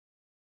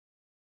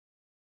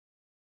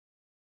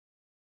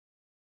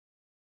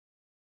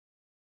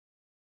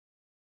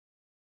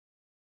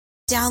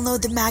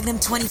Download the Magnum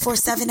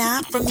 24/7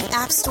 app from the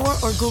App Store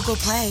or Google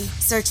Play.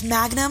 Search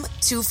Magnum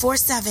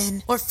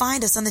 247 or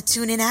find us on the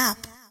TuneIn app.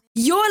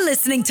 You're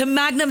listening to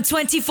Magnum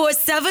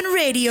 24/7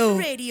 Radio.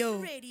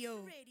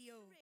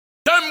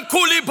 Them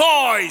coolie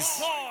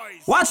boys.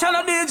 Watch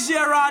out the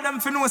DJ Rod, them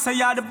finna say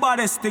you're the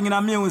baddest thing in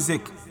the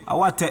music. I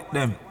want to take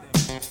them.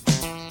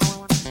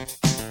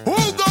 Who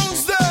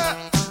goes there?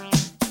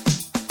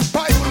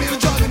 Pipe me the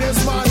drum in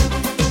this man.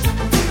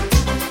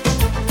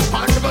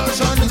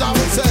 Controversial as I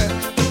would say.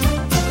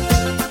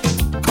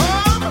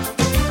 Come.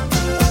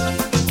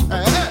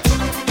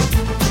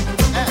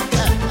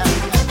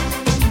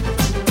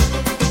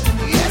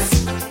 Yes.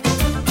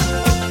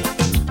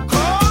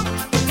 Come.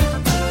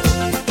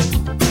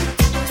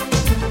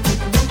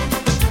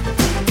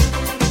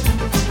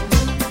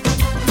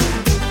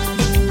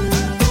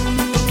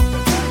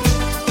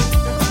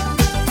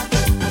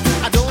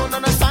 I don't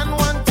understand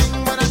one thing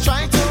when I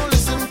try to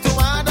listen to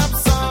my dub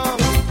song.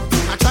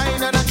 I try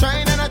and I try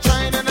and I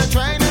try and I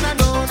try and I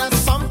know that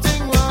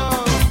something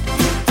wrong.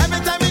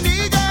 Every time we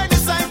DJ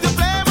decide to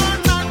play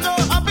Mondo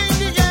up in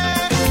the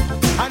air,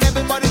 and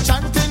everybody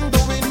chanting,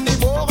 doing the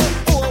boho.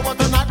 Oh, what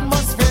an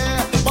atmosphere!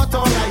 But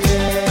all I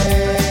hear,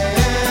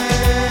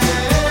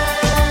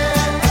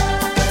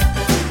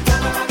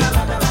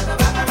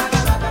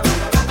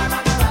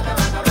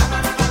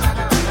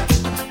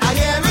 I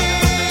hear it,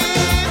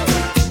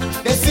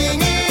 they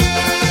sing it.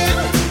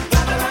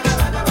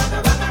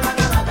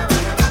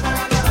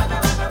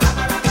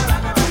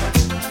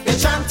 They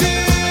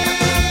chanting,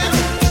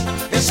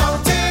 they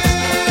shouting.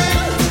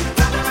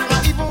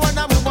 Even when I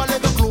move a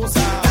little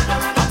closer,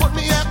 I put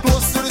me ear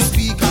close to the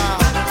speaker.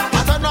 I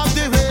turn off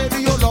the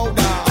radio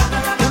louder.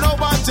 You know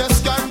what, just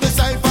can't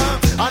decipher.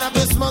 And if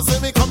this must see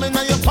me coming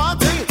to your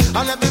party,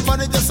 and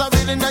everybody just a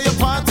reading to your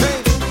party.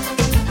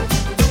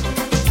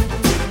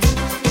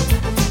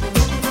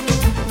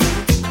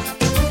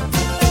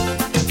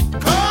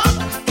 Come.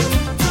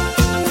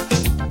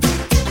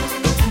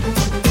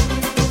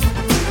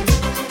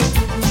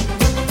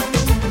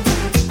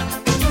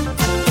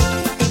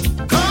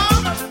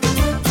 Come.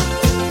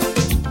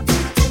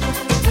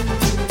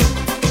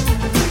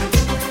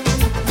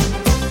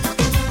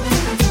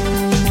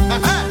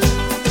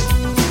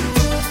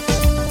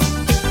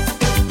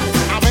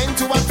 I went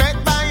to a fete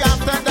by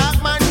after dark,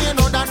 man, you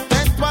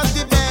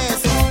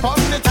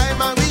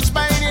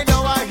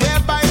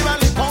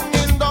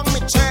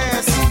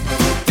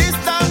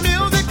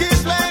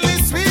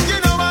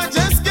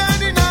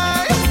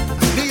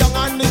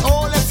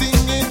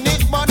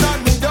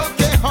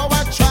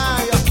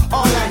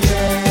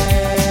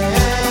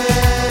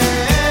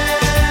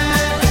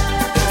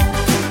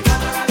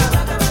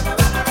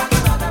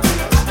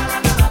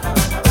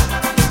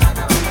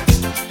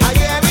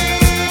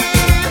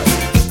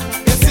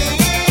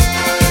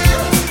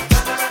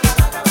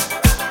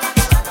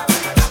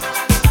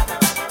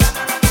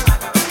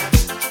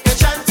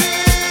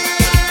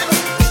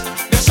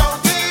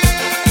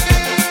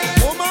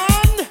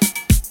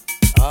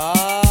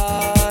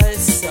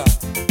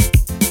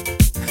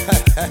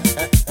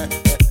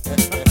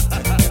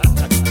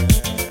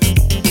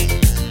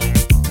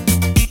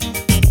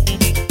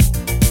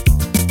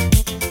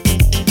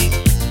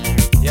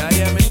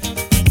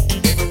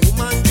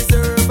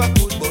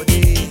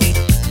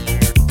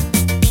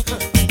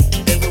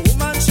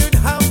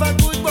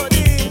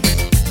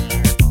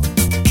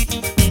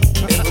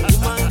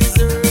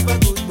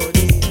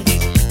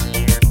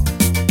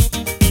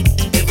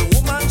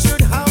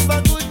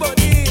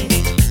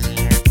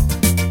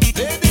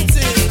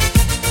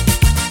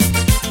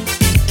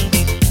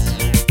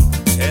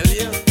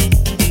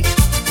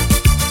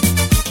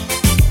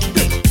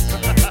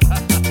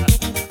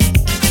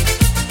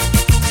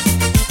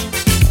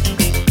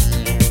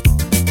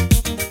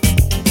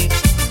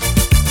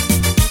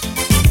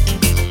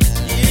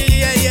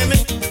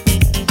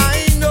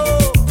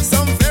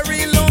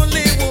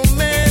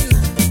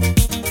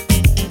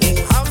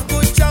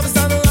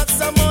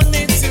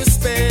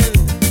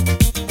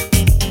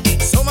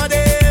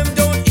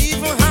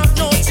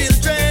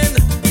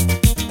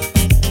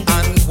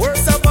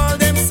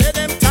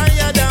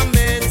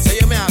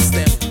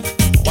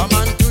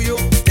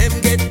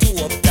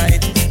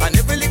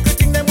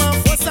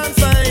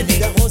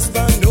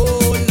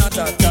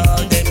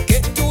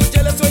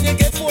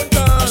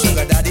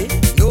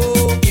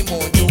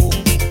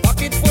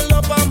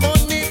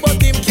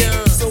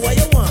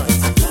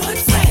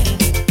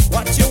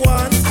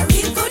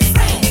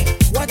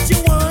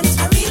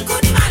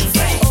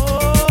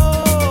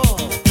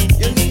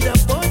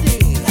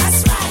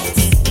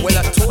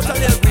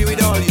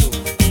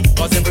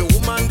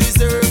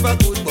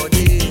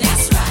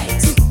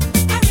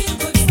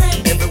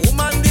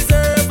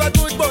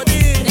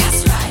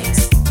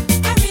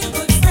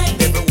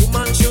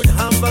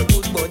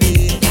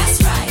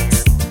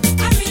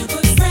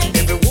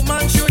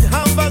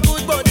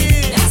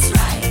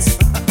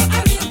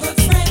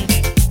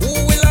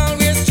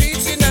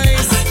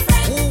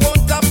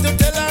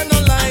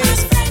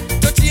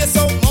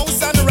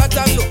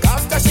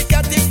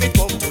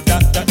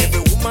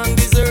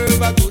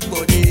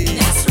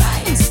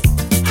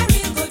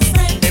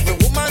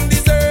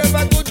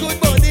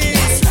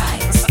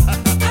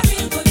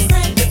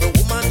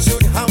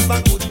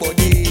have a good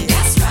body.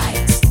 That's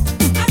right.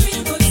 A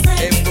real good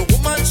friend. Every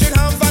woman should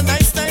have a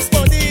nice, nice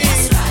body.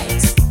 That's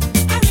right.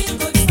 A real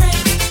good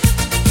friend.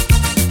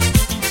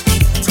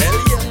 Tell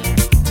you.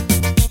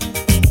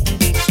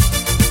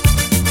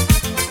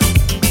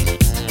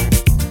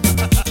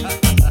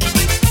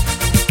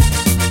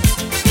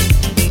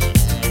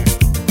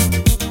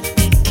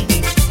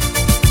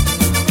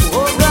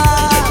 Oh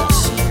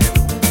gosh,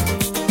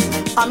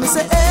 I'm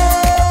say,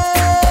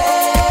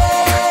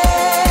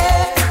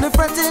 the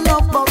fretting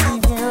up of the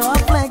year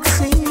of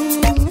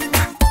flexing.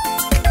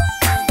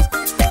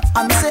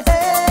 I'm say,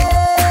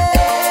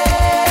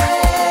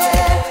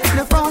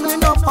 the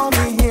frowning up on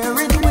the hair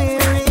it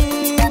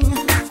wearing.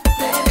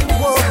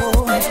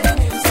 Whoa,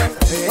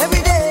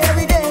 every day,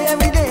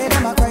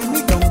 them a cry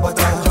me down, but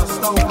I just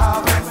don't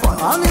have it fun.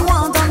 All me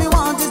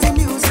want is the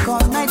music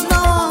all night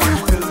long.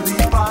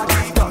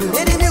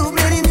 Play the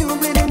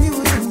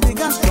music big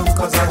and strong,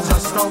 'cause I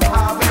just don't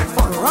have it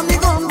fun. Run the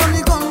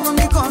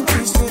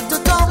country straight to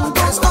town.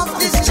 Don't stop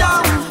this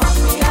jam.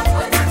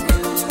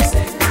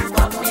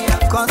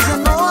 'Cause you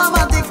know I'm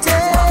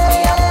addicted.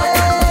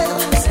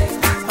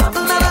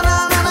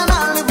 Na,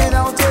 live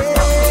without it.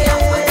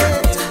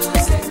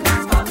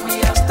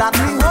 Start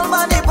me whole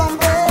body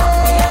pumping.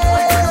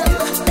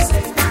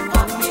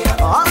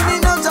 All me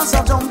know just a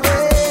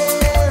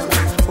jumping.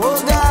 Oh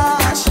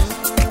gosh,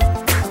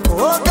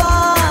 oh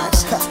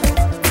gosh,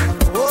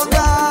 oh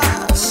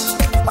gosh.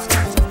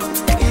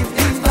 If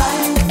the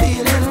vibe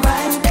feeling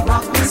right,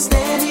 rock me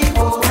steady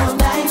all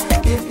night.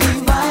 If the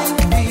vibe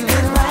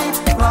feeling right,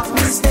 rock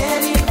me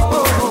steady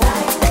all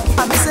night.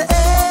 I'm say,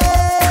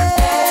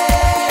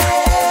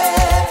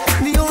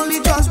 the only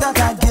drugs that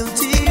I'm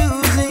guilty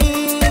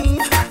using.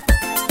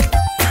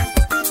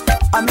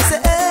 I'm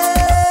say,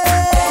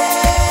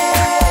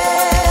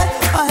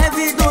 a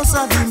heavy dose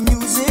of the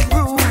music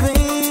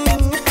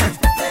grooving.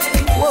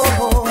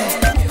 Whoa,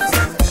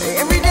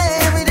 every day,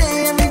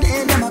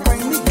 them a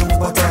bring me down,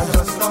 but I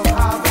just don't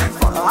have it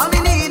fun. All me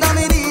need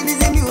is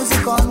the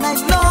music all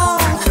night long.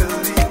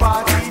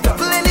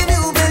 Play the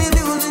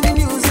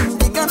music,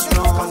 big and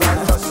strong. 'Cause I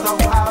just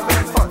don't have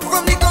it fun.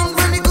 From the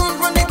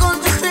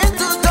country straight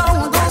to town.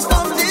 Don't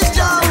stop this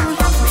jam.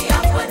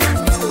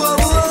 Whoa,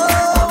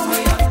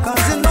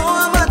 'cause you know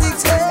I'm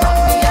addicted.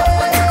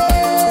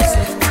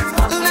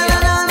 Na,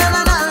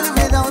 live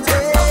without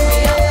it.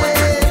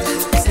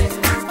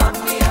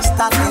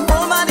 Start me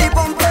whole body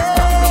pumping.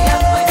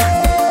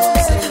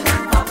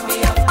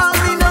 All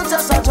me know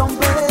just a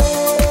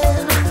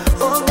jumping.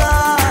 Oh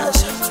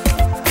gosh,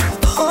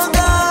 oh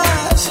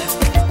gosh,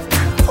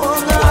 oh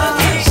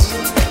gosh.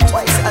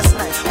 Twice as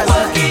nice as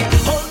Work it,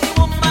 hold the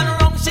woman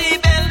wrong, she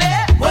belly.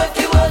 Work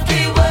it, work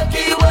it, work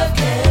it, work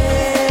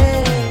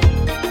it.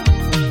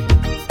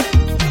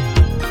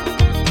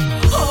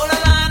 Hold a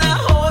line,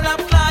 hold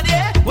up,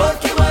 Claudia.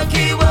 Work it, work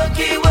it, work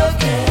it,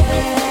 work it.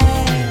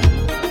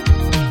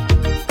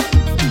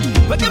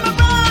 Work it, my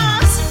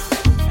boss.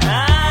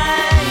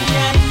 Ay,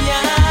 ay,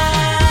 ay.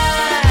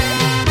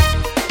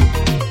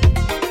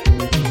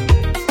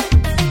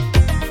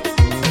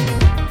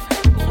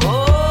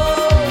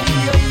 Oh,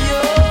 yo,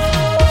 yo.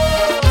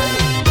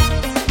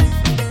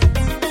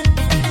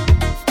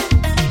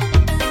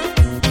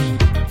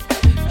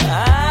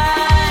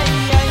 Ay,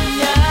 ay,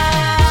 ay.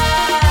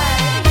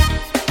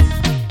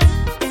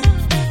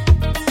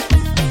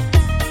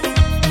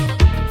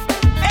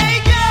 Hey,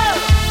 girl,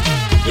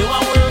 you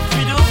want work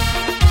we do?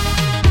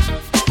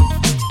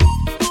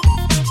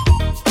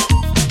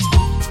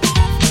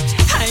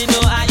 I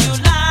know how you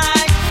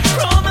like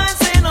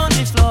romancing on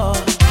the floor.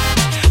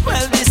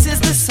 Well, this is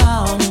the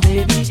song,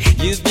 baby,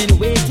 you've been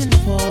waiting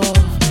for.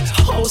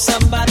 Hold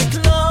somebody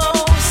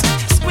close,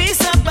 squeeze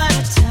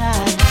somebody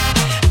tight.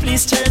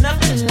 Please turn up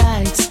the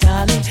lights,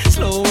 darling.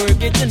 Slow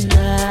work it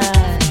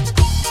tonight.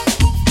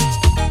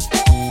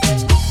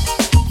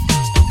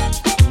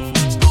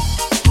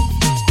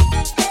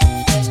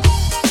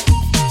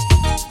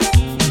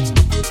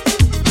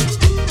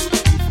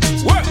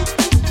 Work,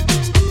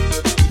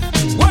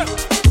 work,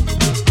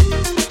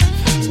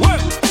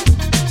 work.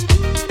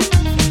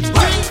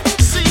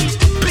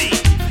 ICB.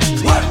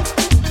 Work,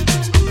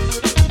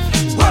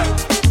 work,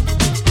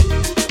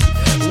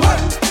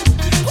 work.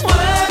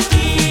 Work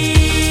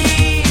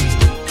it,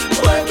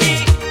 work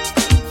it,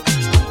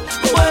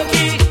 work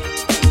it,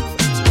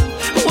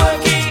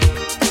 work it,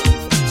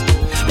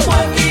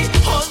 work it.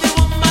 Hold the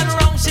woman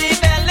wrong, she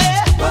belly.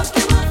 Work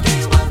it, work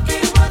it, work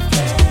it, work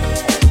it.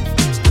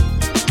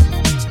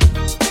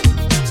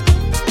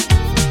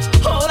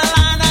 Hold a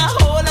line,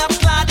 hold up,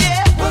 Claudia.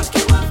 Work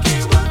it, work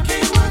it, work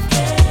it, work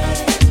it.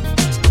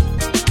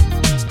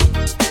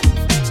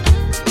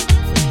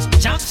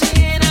 Jump she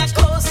in a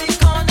cozy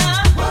corner.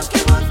 Work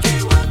it, work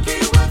it, work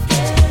it, work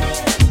it.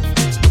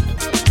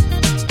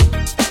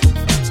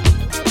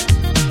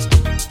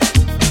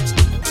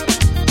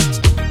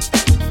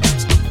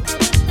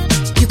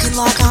 You can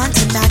log on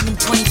to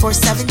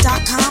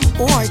magnum247.com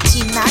or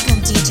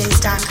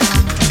teammagnumdjs.com.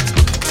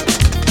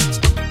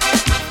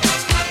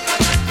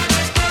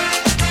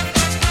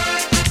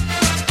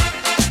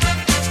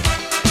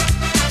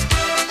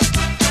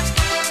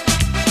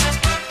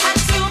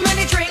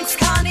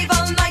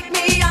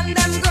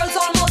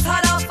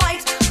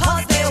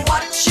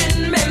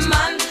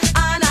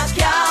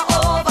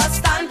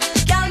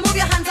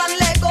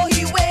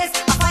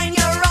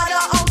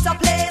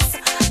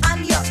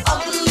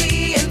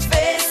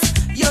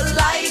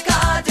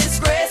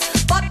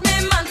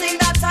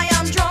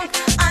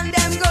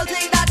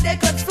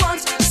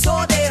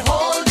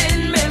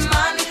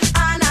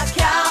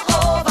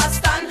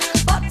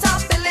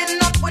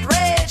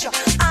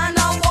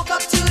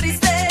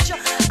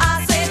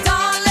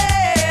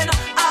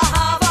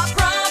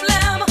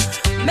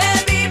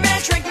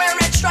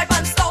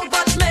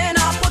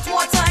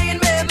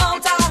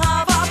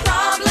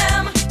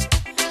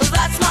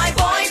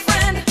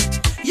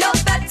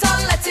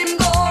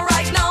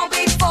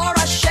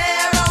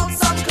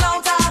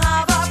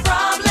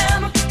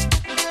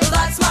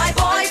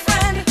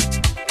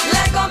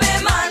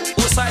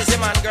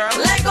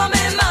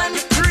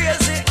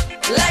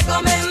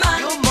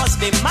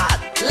 the mad.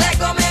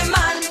 Lego me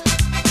man.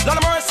 Lord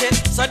of mercy,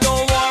 so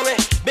don't worry.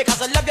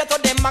 Because I love you to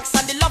the max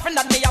and the loving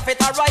that me have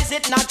it, I rise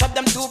it. Not drop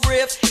them too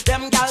brave.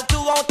 Them gal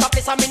too out of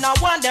place, I mean I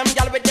want them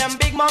gal with them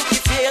big monkey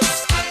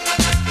face.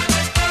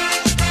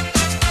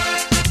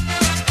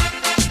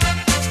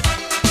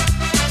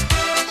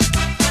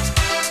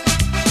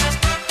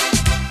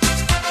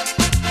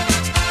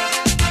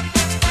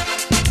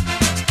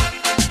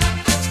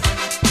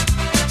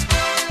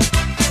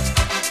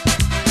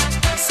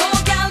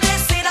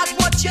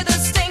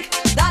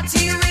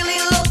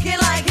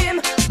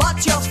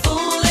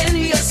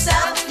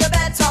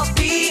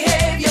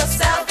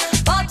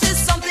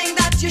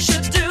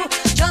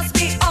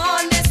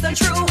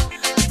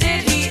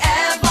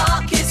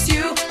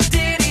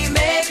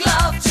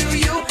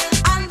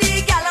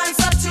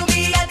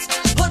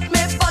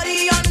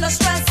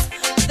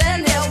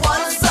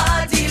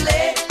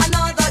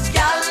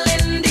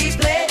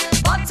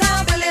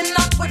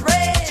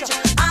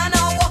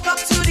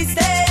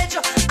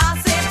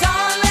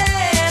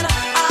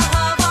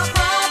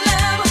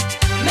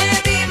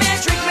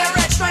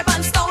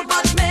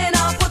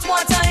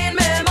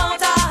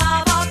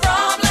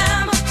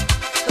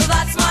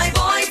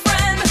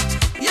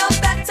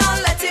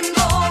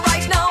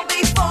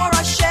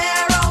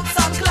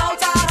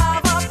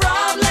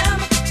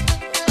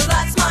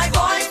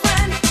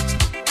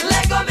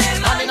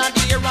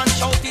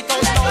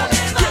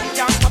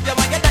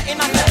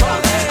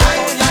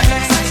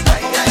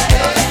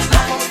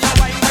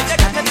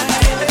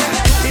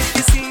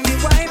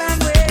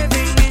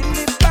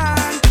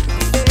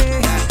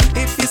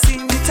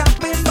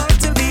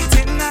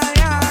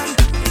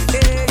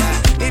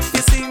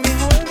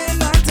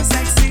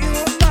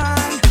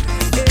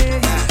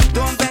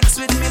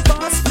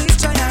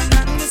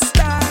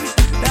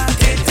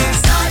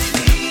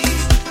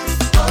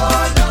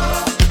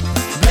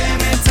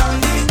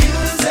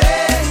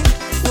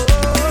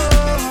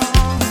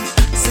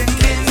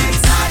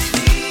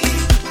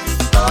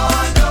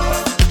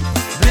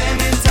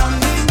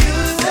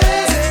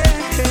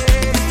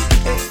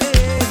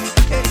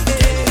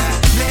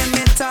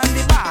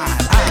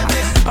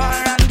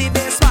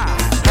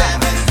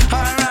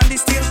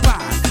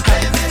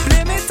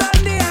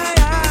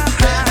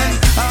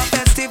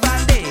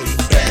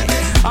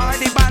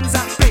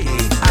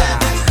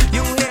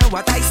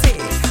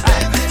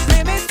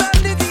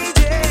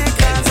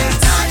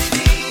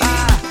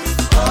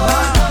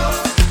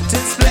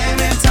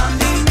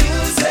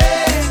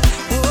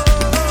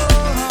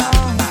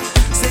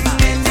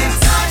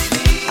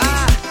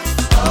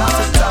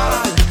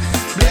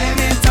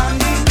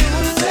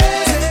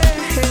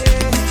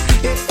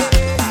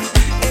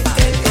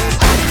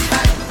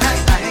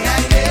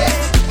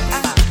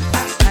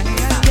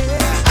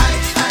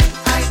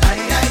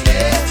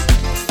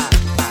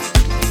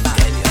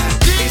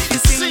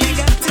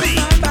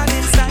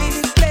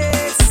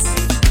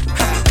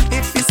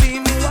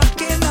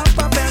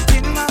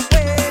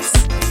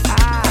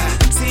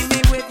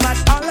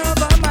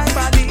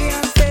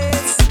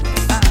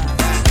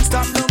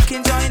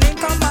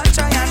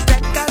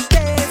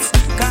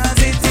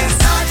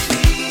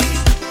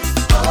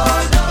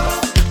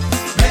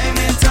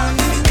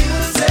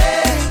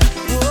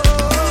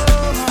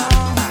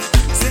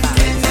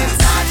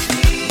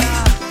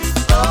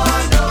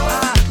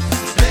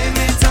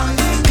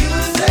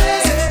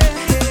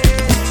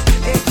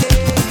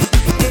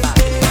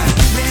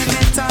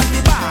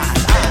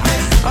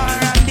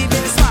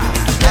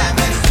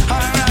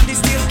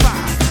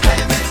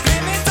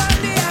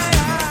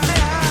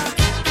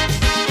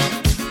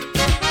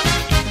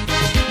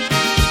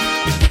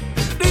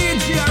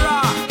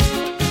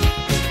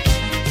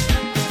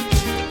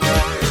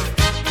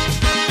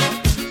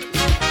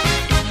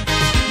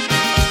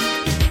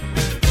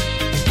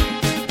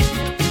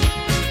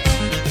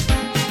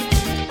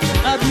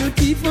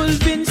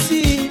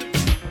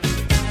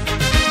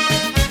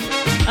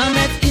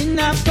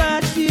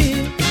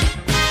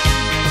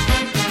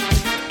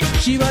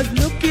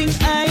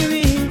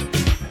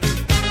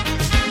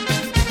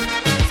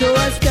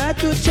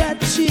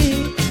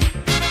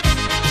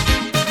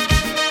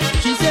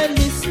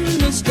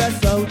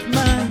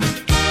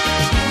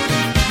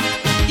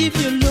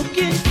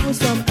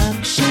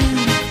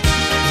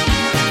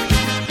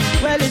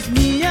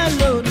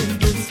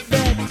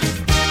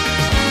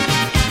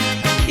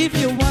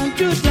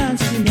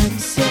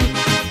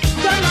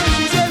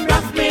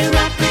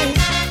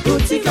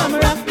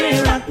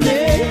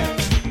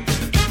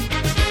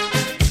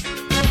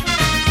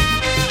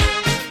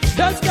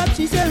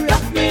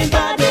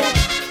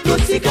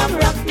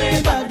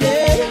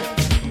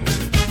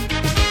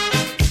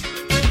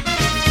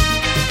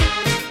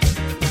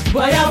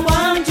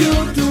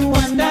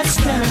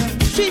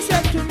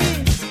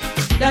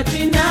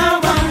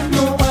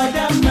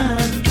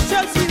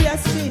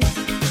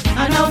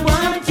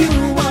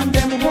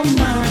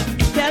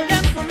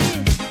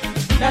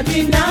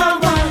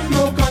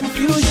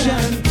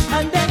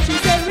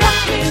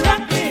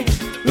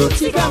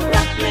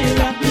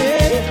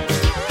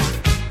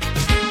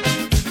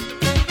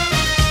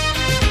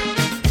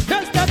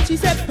 She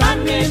said,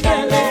 "Pan me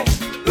belly."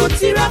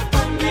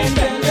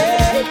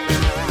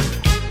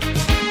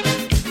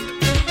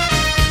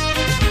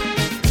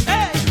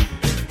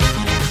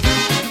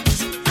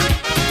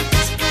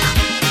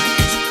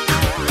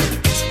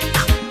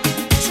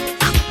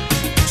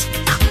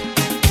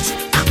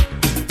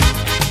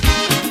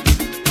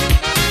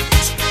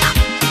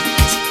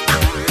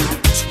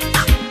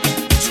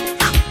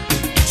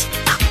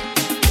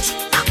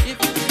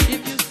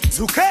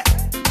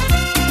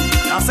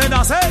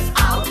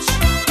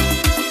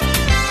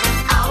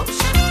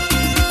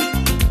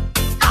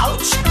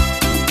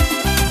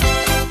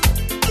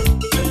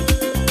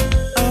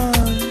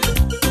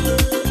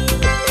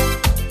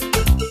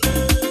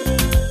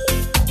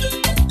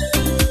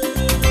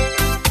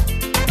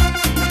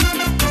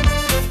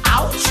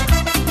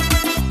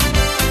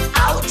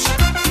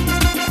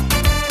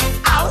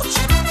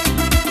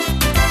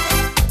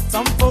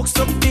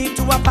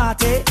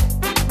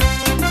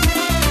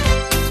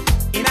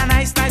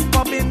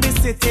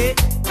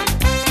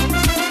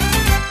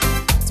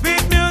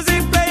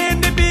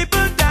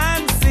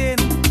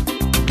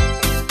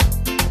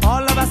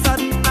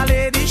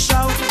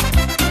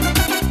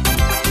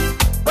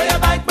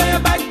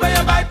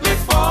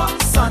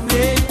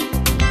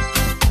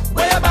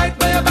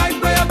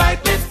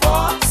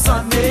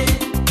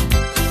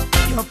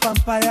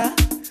 vampire,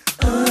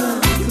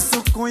 you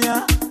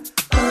sukunya,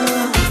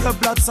 your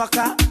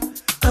bloodsucker,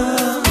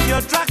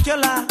 you're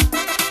Dracula.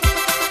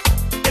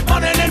 It's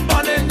burning, it's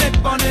burning, it's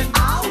burning.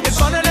 It's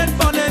burning, it's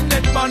burning,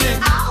 it's burning.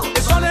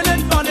 It's burning,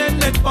 it's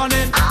burning, it's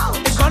burning.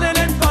 It's burning,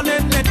 it's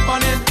burning, it's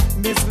burning.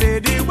 Miss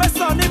Lady, where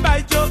Sonny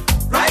bite you?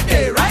 Right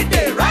there, right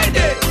there, right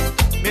there.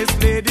 Miss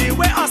Lady,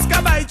 where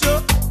Oscar bite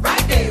you?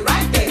 Right there,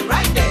 right there,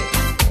 right there.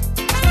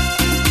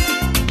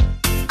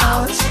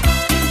 Ouch.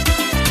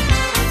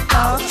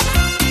 Ouch.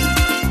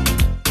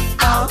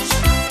 Ouch.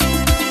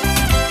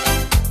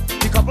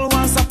 The couple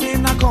wants up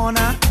in a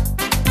corner,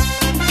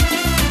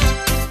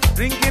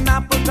 drinking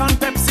apple on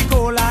Pepsi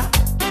Cola.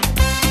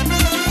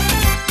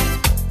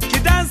 She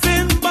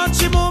dancing, but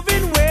she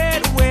moving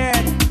weird,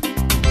 weird.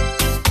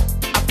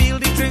 I feel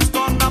the drinks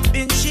gone up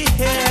in she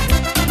head.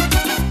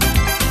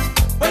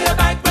 Where you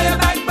bite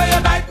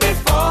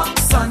before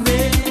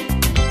Sunday?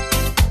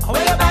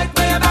 Where you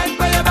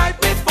bite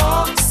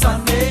before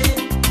Sunday?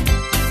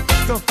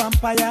 The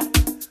vampire,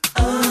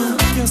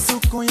 you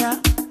sukunya,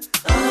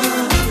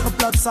 you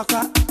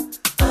bloodsucker,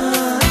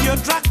 you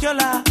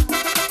Dracula.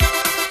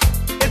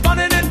 It's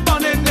burning, it's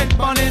burning, it's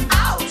burning.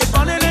 It's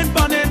burning, it's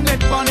burning,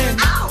 it's burning.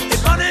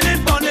 It's burning,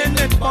 it's burning,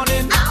 it's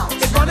burning.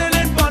 It's burning,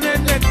 it's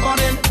burning, it's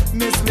burning.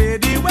 Miss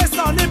Lady, where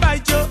Sonny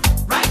bite you?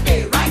 Right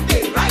there, right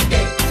there, right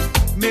there.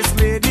 Miss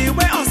Lady,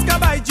 where Oscar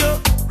bite you?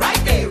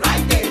 Right there,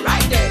 right there,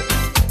 right there.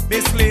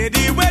 Miss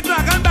Lady, where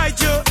Dragon bite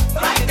you?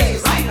 Right there,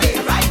 right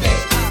there, right there.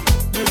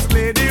 Miss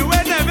Lady,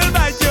 where Neville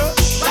bite you?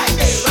 Right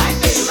there, right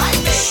there,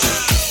 right there.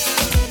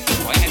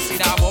 Boy, I see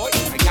that boy.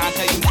 I can't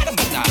tell you nothing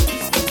but that.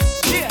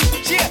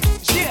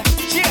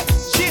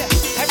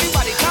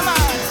 Everybody, come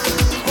on.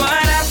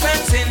 What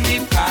happens in the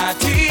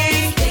party?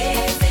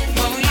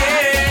 Oh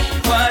yeah.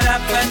 What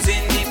happens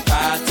in the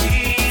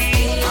party?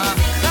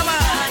 Come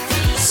on.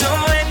 So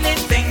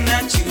anything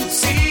that you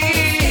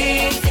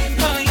see,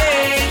 oh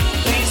yeah,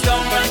 please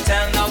don't run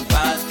tell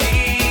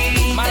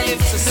nobody. My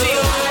lips are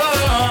sealed.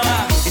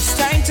 It's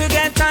time to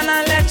get on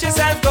and let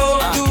yourself go.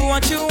 Do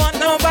what you want,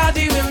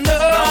 nobody will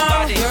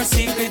know. Your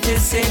secret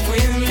is safe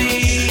with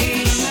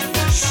me.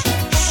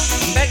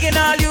 I'm begging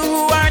all you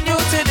who are new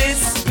to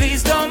this,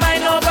 please don't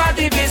mind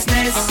nobody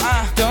business.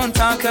 Don't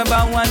talk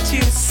about what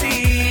you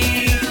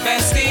see.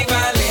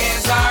 Festival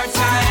is our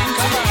time.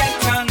 Come on,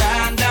 get on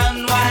and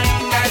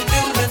unwind and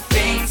do the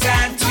things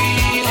that we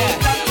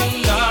do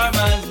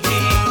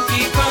normally.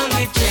 People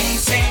with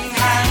drinks in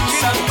hand,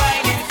 some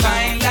find it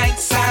fine like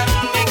sand.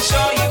 Make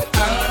sure you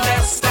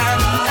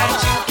understand that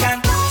you can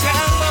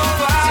tell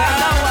nobody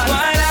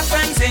what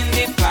happens in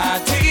the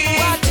party.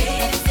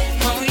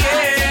 Oh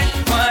yeah,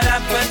 what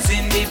happens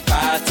in the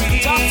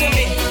party? Talk to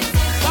me.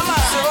 Come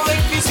on. So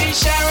if you see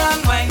Sharon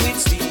wine with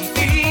Stevie,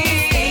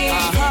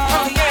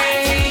 oh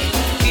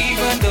yeah,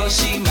 even though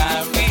she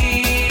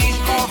married,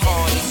 come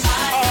on.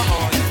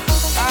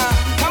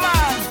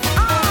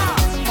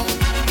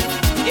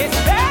 It's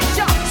that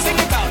shot. Sing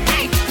it out.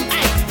 Hey,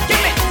 hey,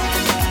 give me.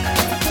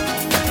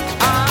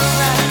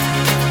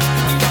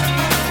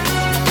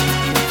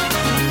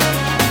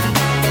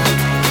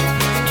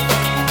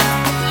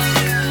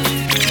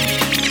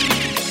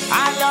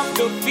 I love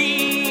to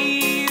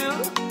feel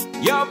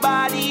your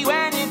body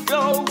when it's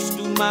close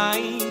to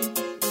mine.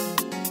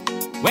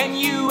 When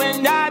you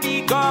and I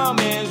become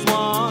as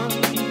one,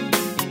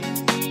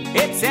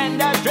 it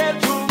sends a thrill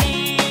through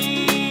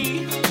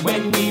me.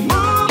 When we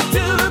move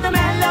to the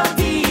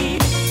melody,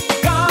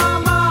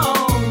 come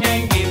on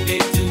and give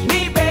it to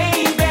me,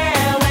 baby.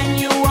 When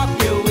you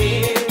walk your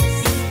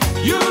ways,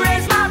 you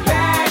raise my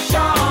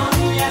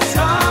passion. Yes,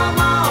 come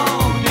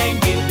on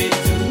and give it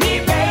to me,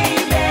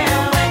 baby.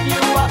 When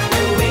you walk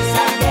your ways,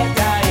 I get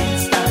an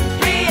instant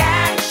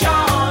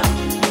reaction.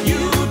 You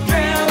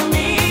thrill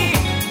me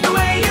the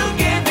way you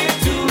give it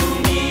to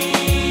me.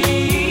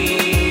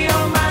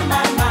 Oh my,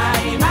 my, my,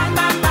 my,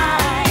 my,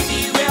 my.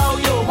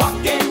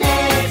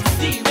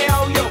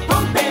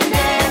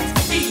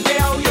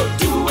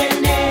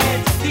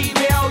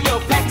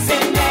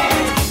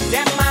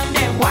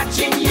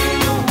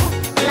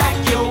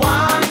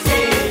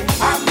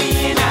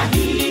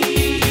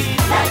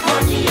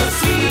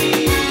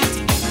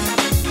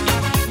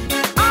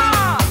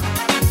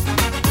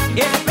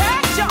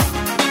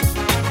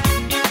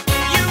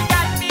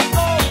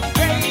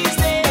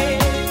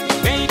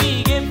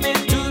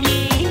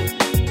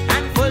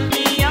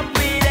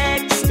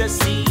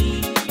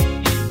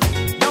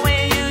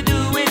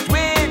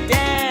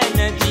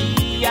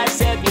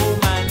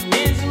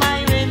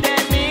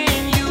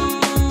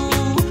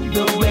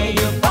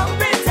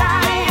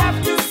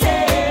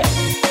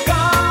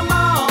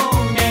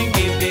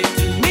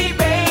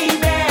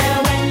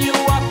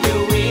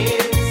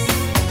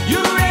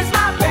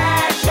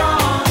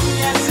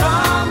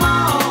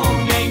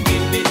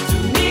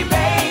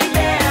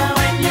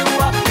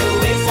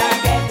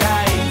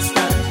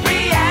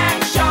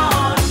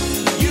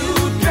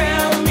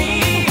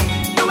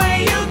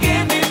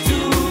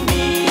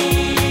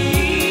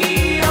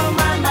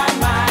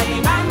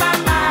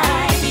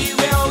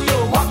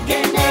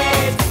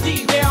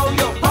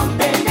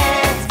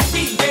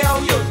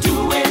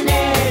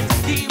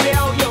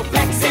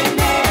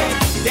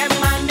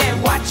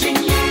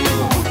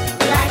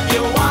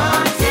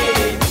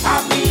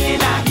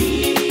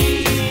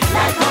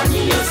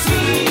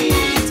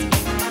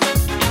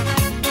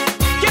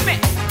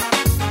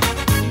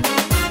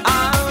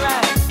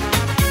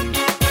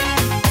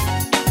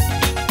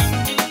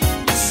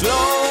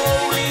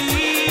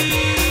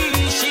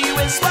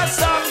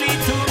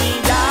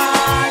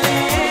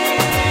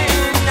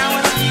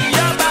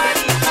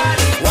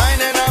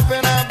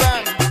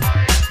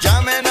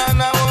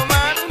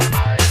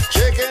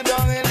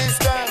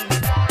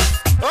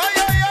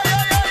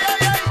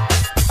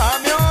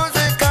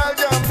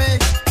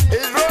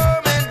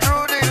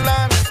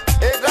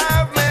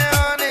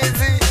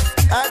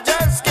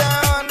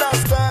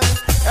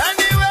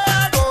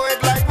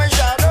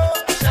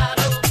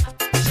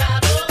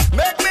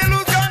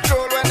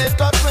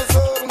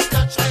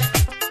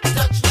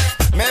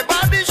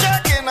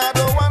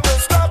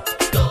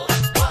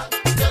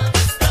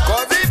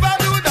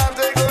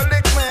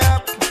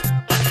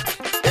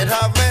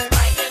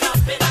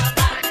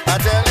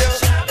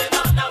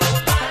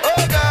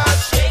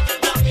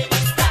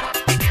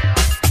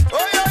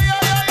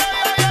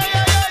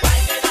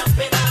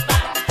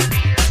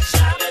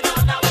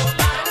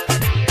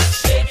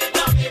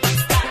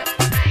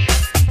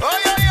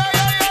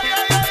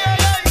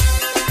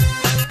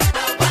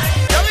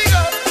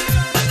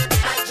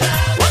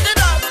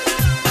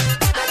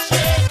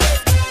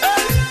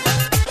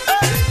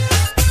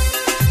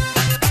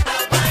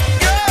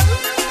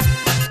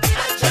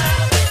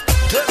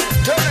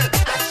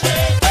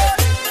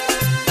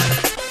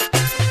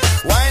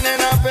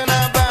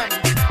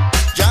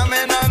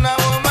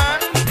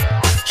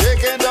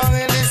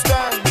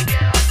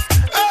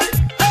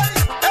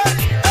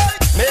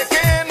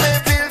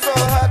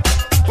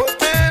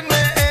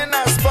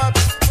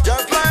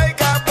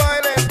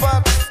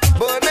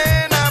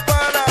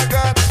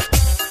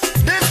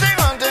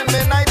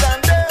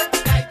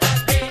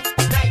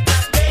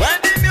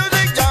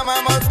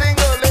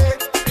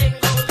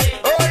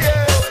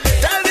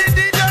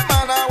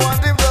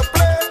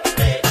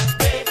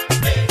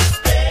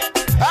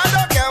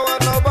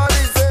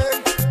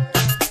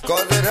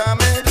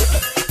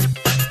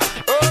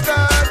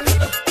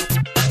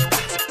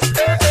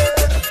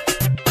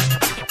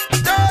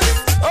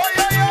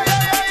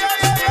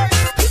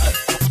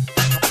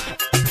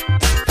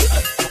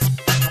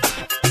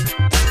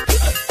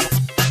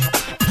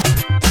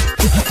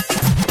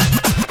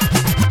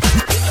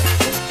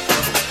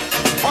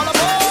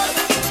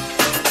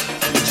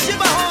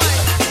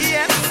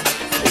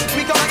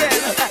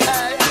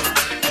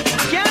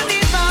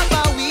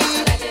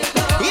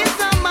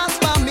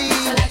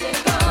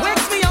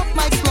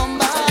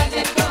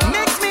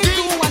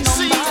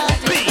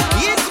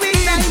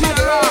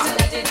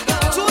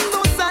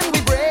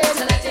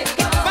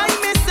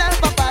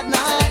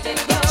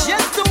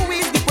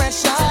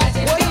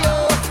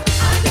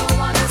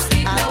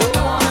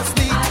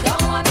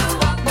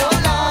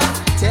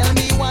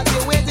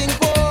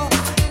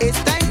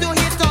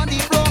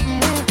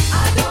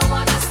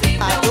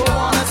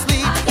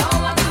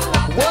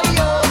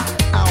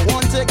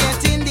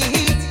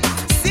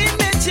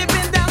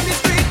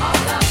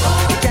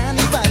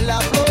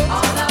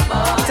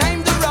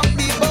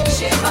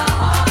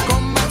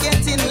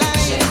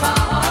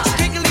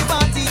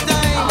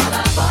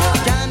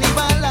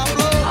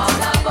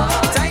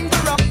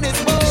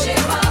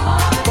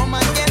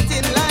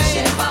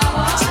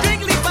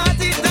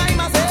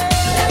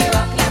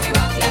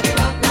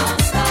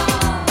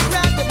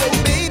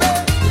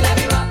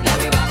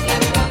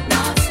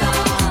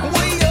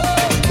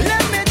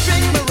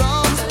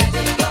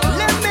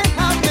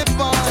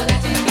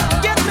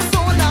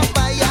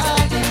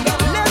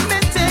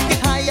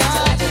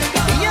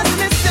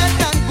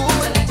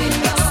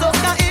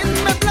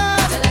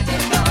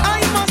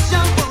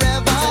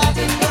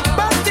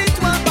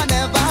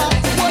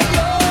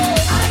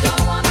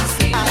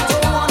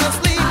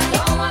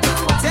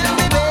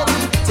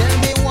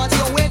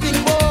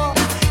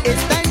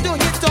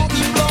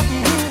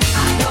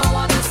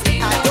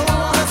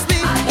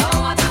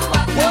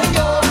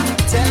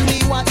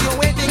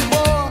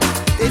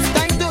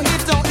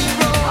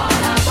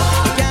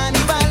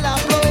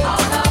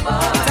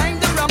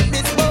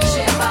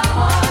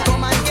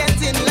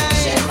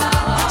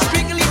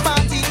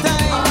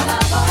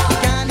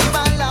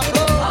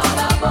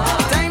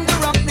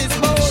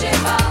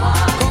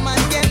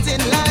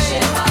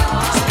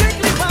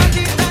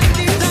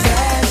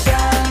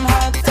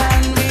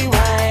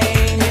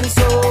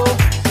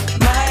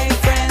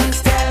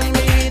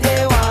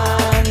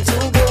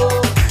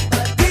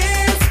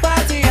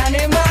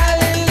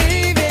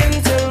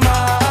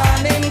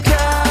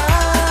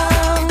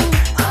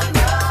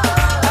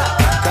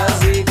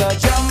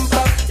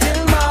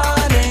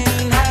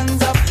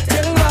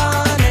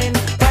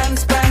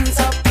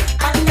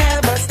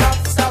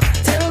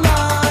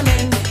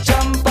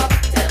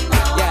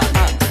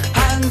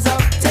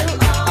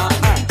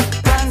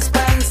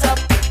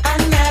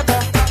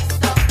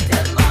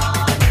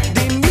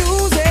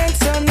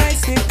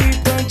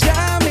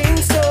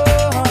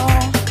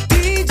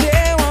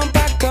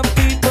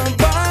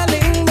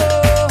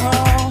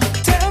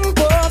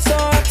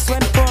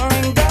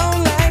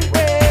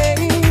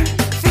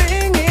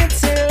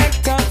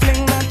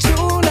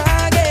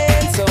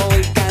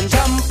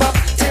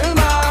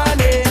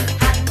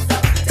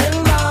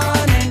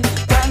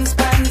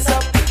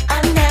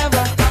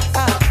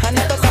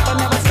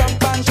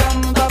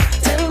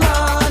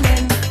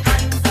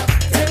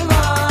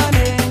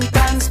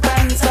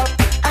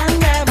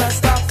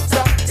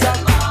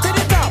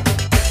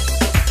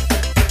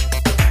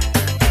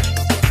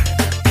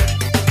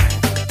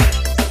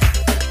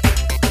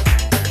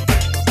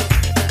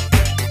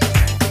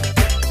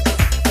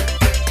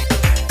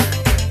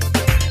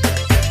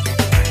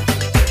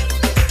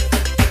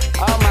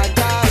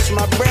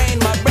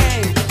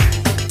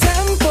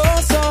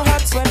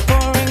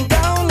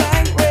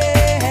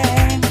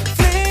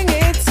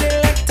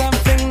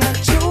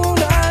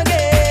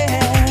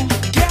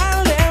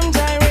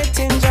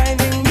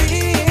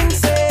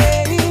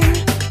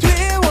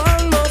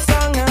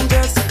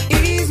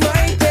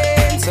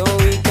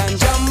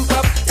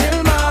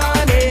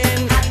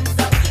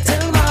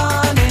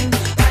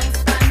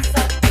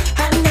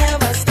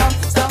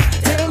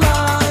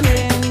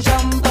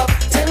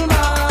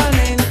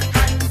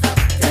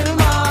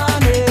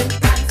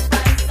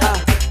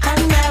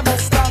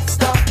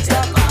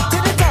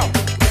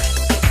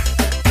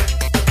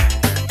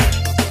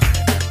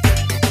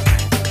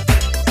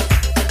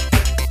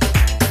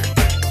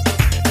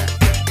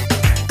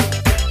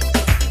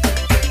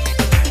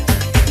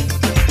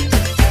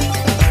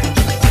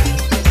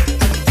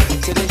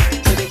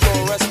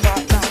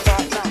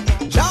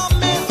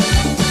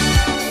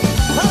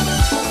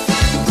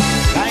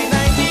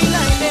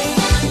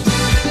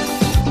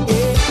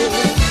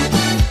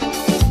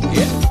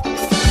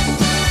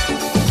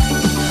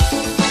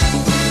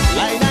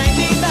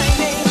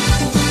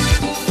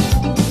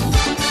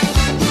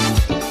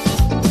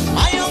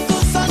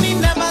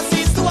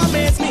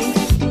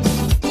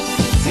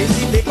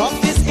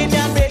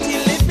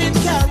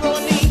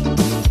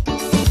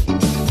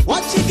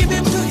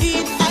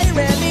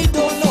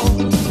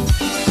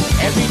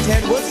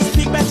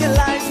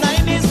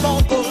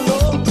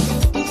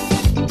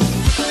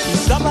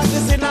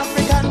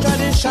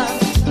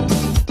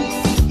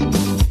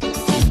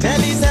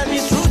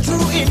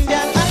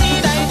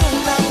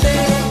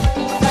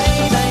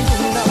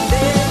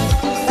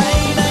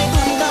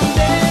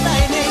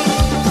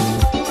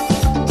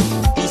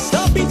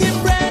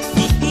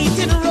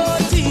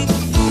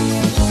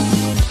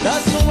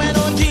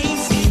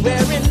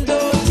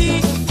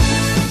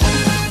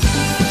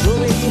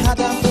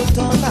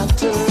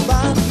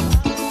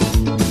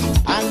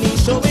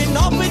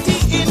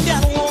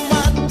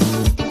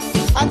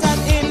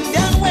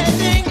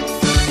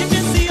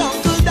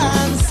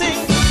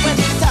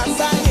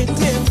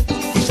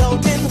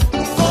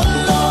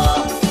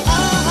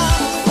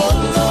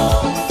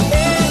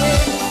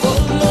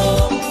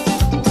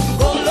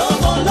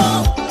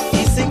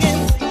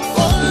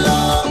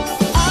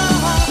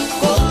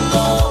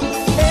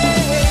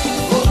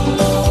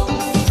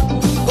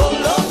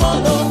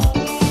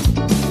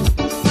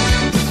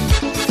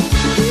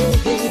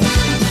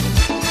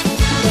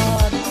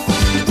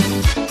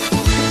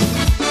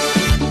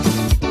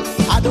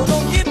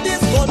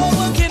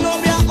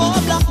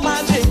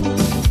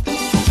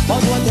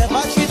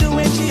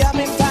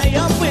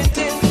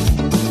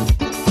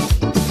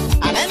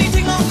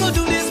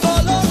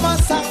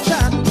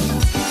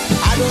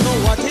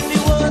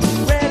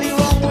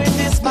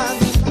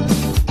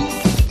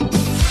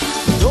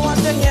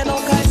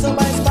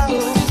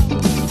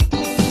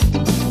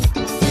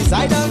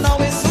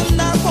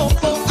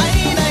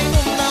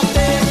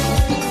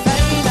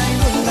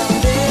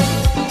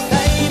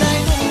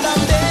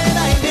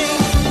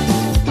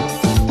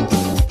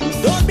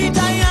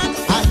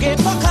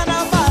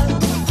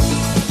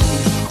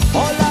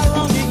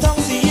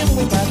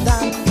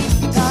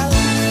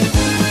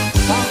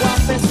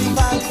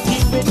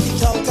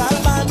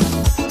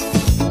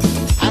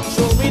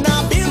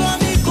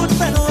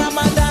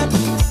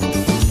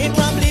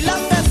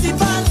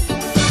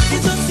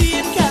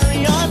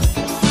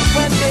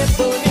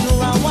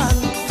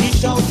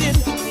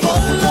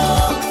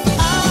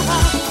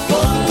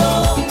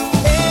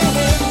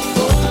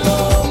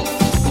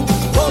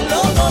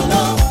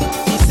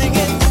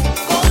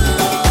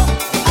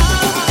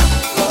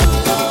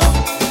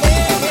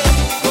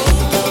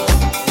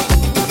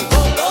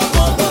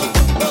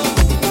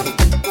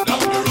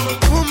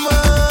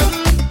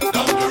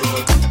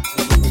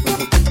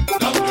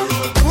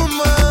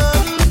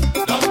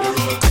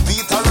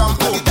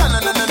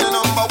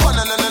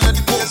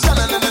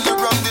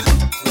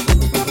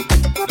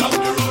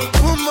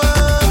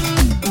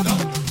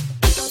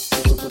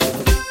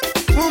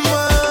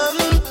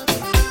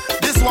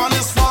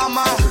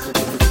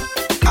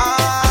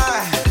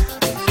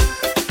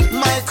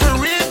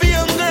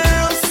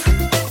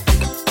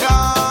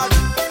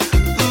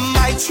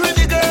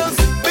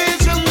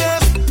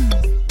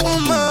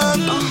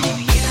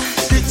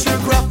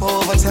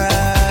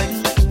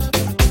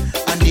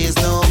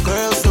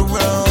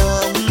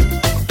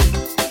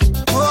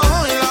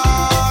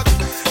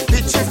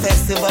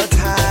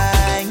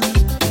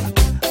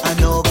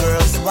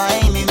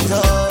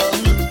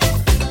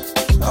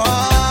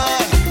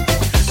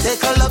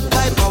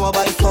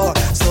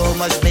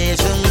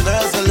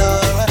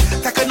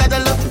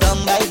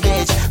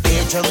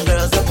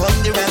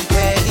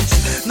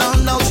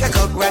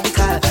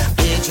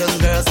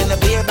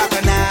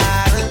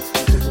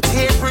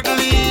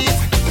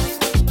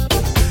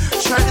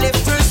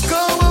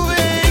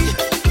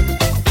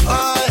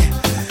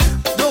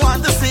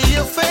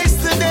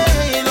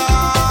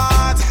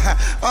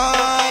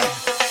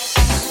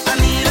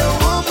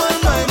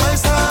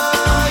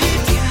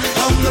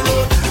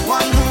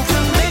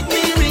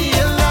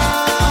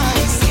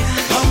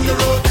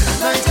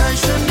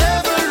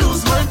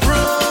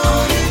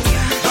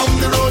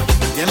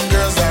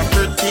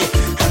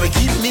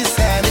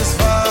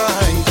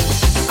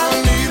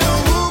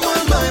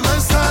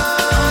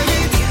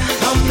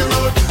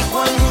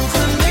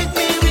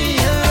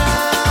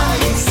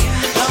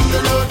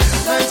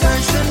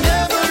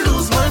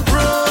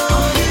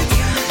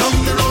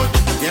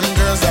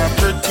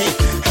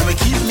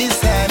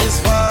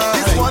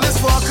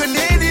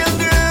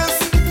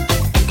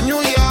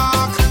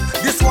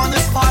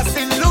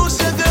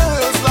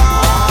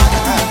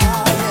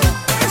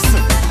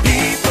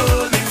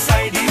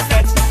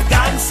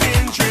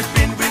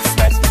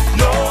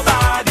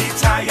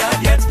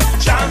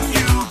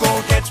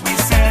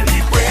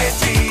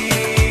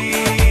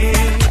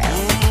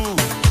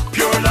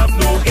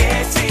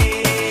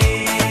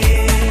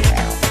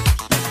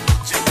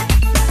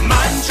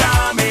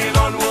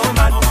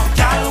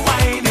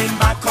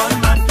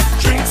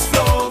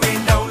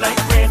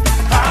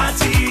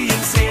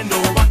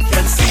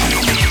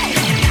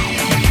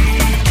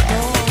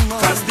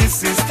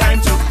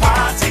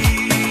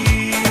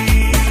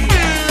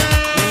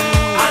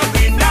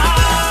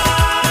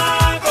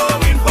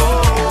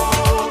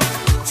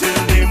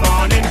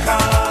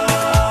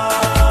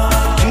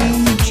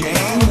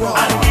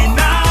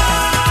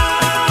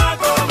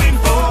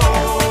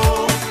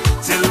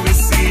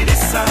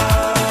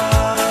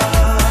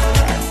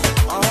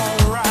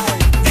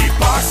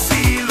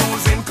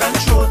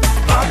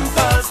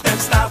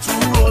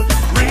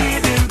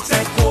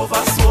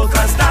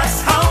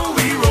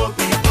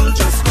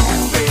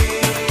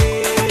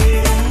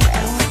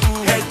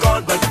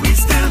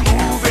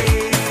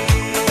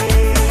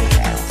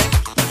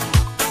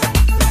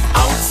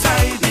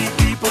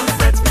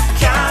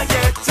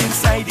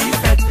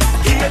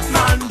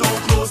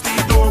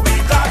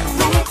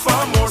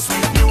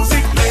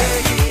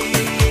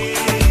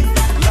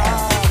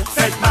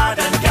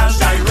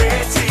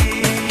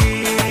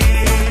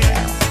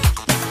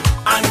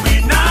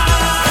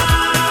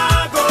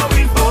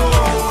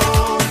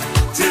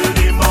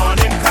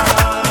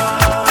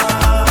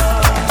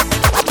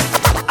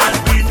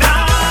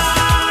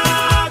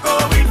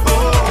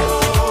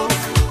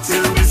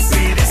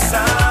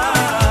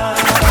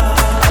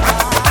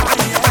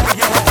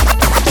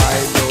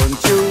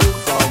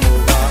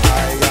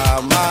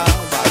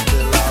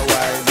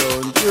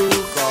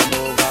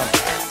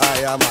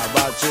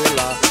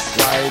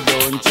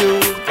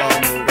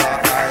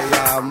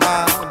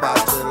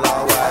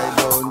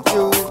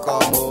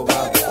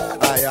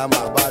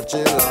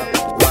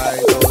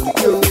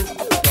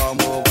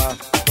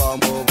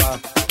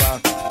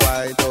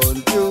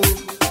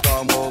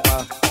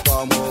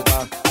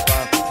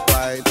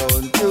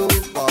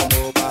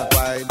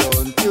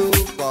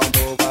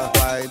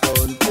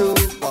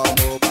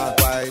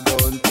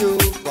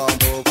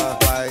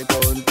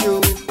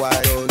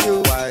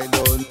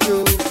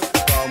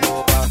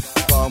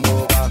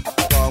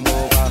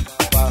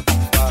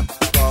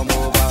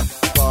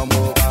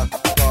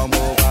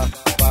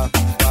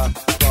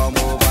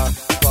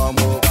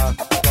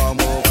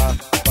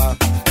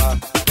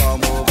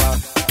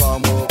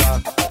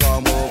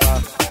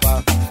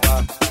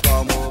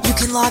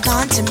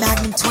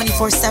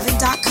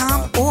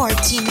 magnum247.com or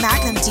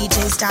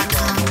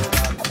teammagnumdjs.com.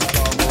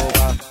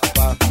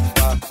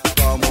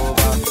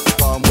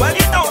 Well,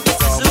 you know this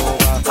is Zoo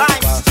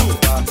times 2,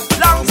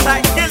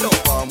 alongside Dillo,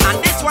 and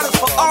this one is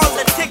for all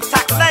the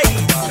TikTok ladies.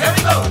 Here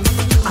we go.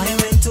 I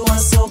went to a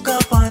soca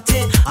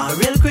party, a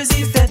real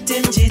crazy fete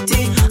in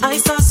GT. I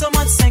saw so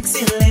much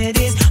sexy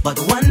ladies, but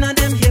one of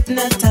them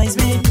hypnotized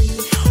me.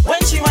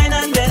 When she went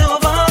and bent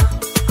over,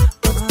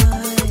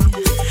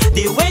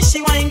 the way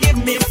she wine give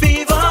me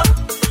fever.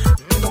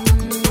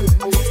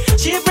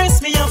 She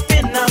pressed me up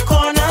in a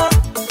corner.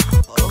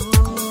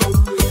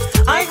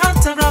 I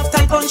had to grab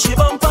tight on she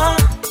bumper,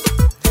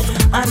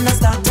 and I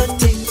started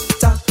tick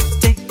tock,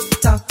 tick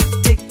tock,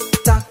 tick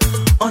tock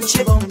on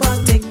she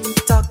bumper, tick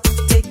tock,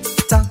 tick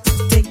tock,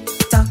 tick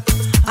tock.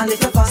 A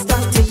little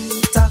faster, tick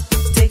tock,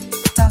 tick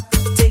tock,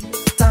 tick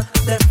tock.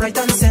 Left, right,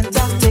 and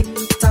center, tick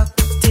tock,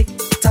 tick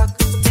tock,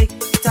 tick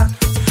tock.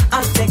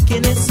 I'm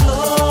taking it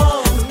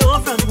slow, no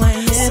front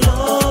whining,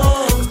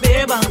 slow,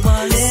 bare back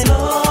falling,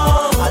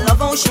 slow. I love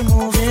how she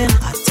moving.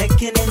 I'm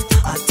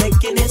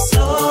taking it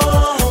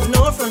slow,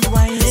 no front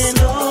whining,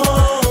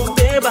 slow,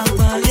 bare back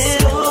falling,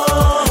 slow.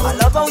 I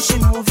love how she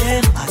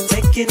moving. I'm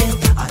taking it.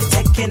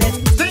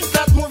 Things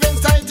that moving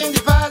tight in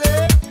the party.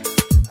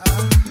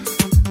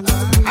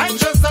 I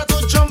just start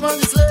to jump on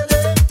this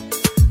lady.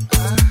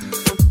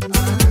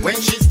 When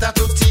she start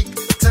to tick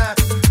tock,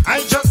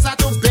 I just start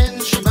to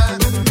bend she back.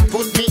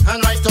 Put me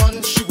hand right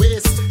on she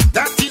waist.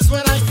 That is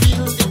when I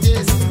feel the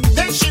taste.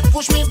 Then she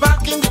push me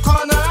back in the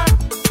corner.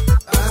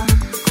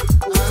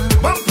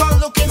 Bumper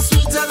looking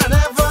sweeter than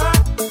ever.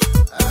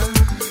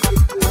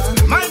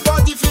 My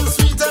body feels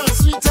sweeter and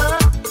sweeter.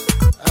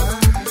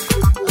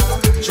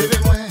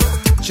 Chévez-moi,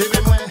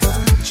 chévez-moi,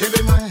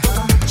 chévez-moi,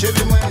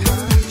 chévez-moi,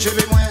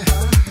 chévez-moi,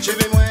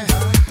 chévez-moi,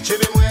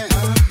 chévez-moi,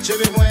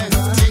 chévez-moi.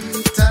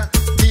 Tic-tac,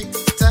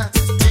 tic-tac,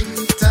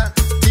 tic-tac,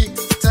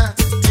 tic-tac,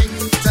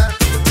 tic-tac,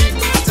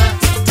 tic-tac,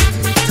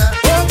 tic-tac.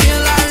 Oh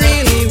girl, I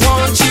really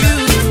want you.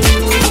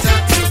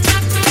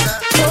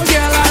 Oh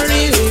girl, I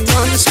really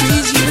want to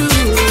squeeze you.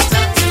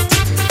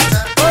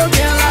 Oh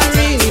girl, I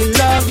really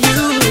love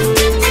you.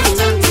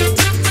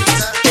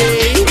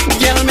 Hey,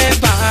 girl, my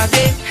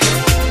body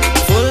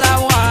full of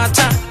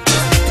water,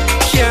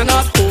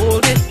 cannot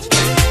hold it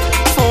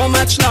for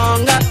much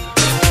longer.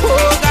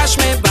 Oh gosh,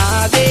 my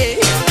body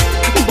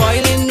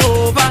boiling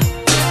over.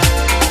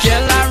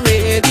 Girl, I'm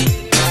ready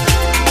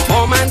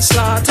for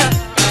manslaughter.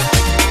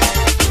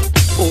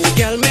 Oh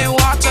girl, my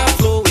water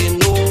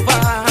flowing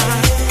over.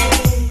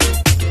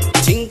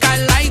 Think I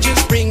like,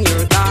 just bring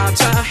your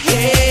daughter.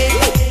 Hey,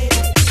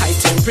 high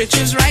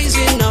temperatures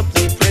rising up,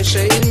 the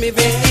pressure in me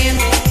vein.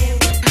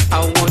 I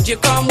want you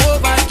come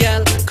over,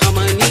 girl, come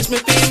and ease me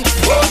pain.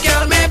 Oh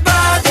girl, my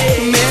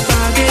body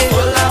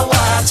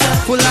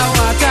full of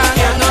water,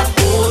 cannot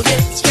hold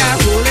it,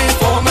 can't hold it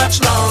for much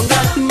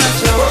longer.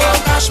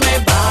 Oh gosh, my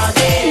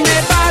body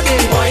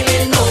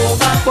boiling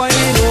over,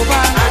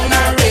 and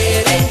I'm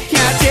ready,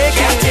 can't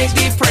take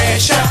the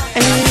pressure.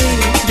 Hey,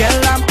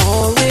 girl, I'm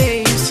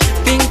always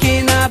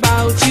thinking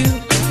about you.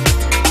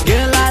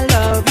 Girl, I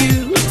love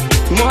you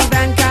more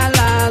than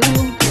Kalalu.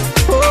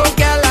 Oh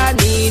girl, I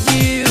need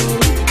you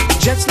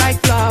just like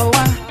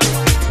flower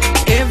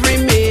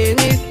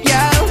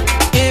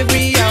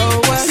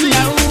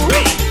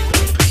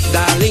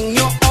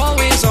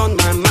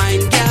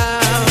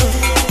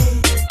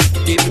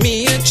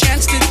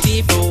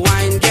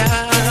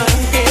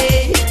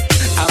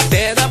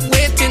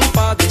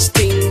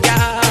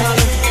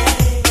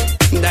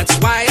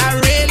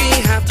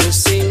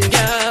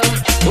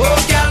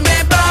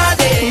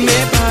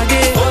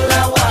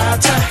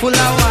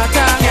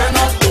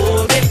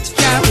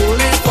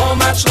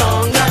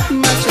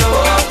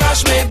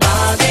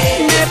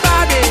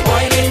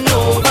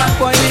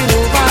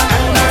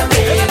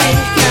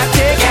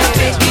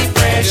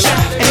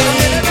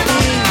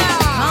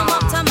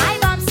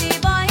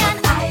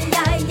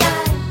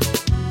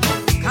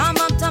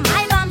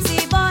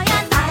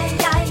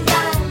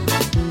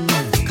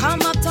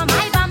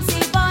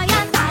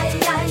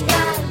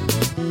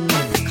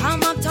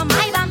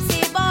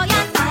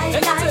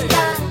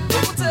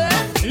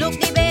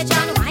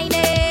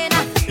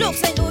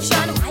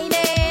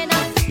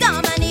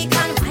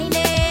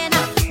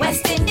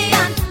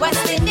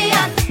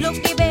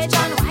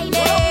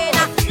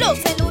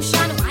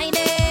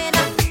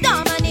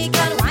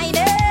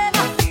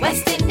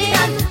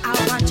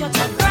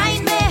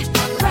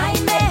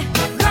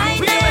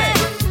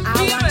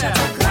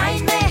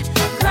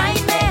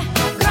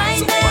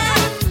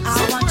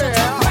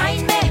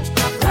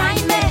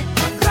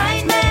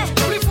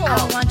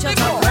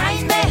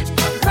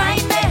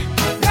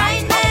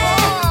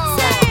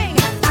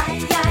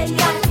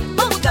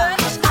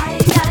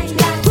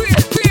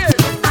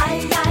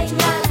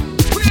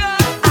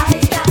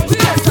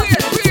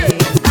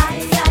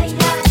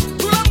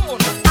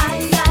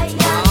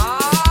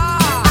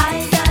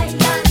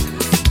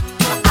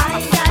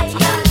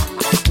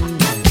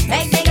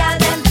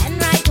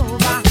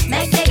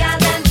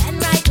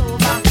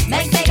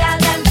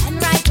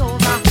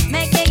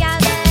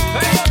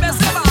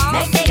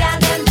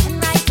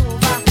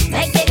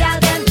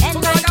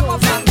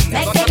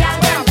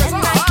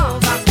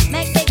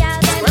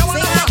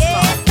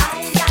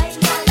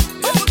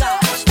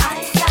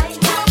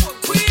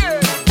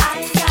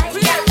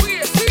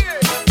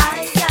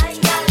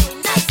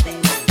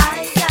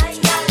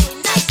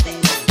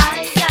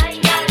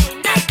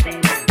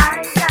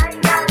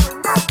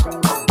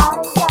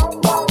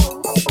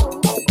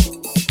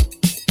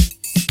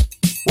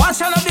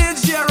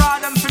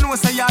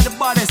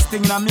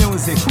thing in a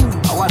music.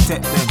 I want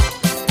it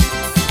them.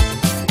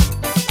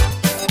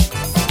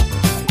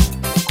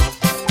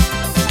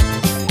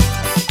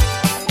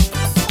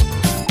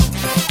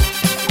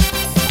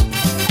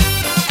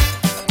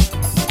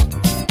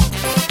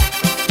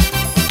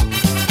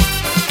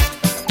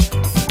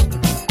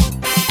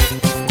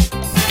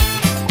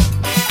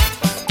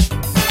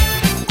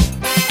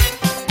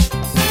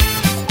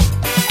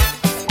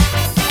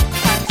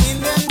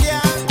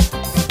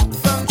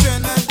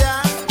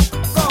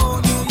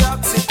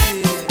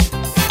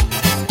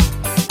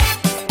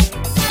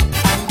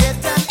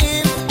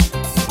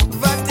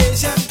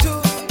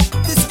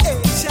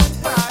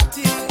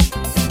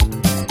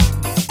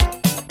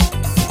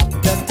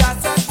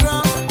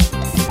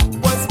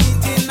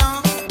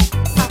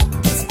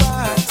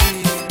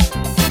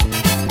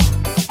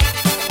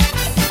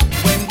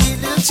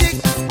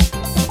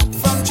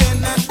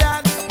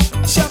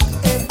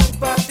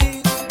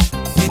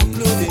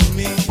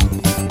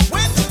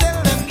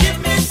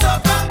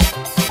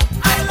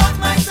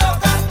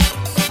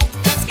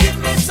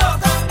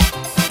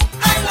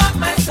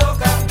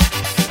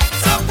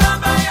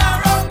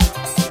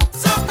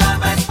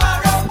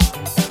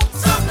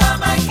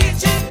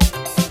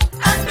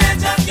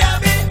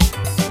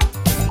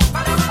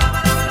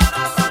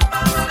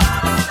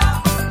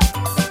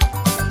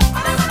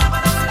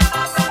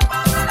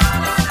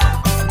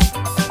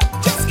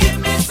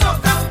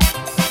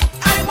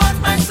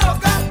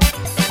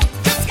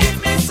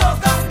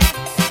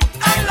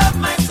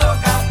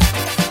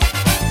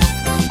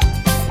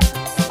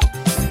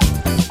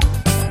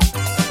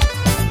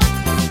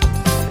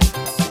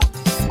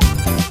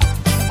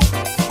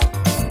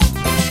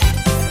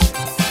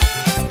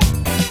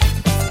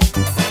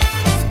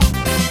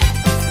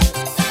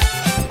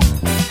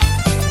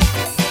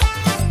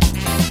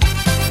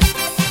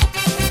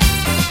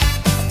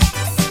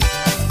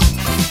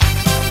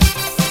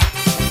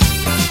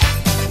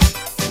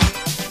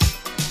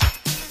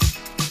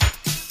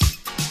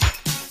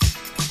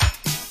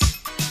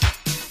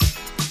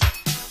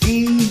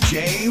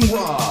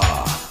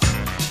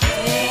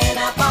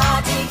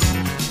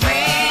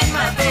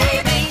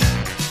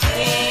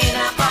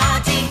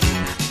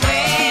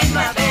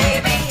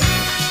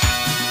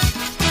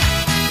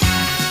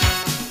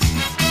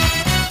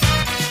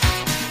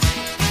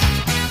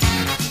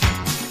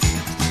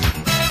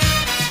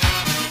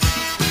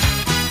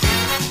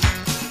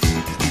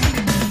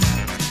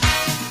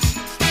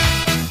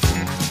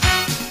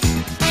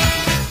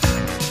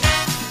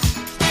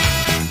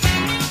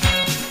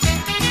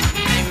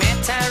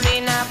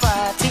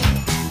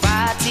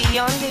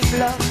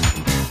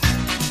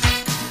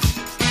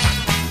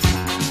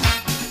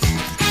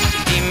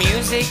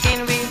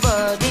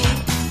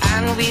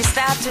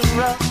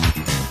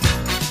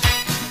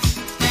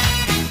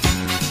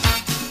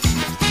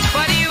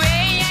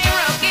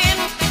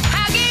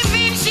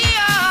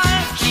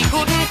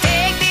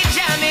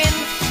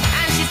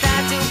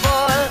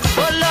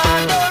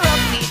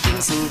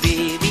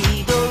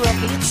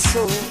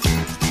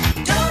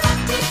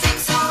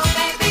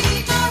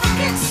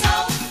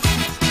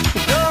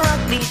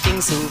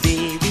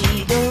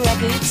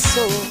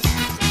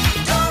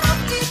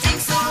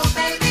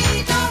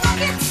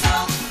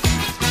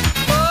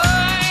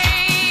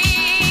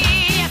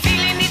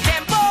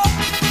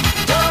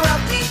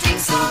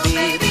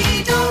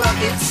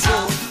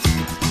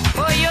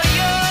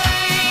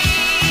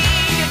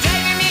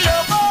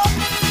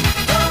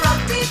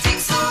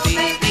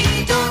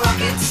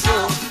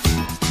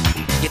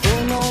 You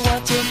don't know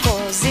what you're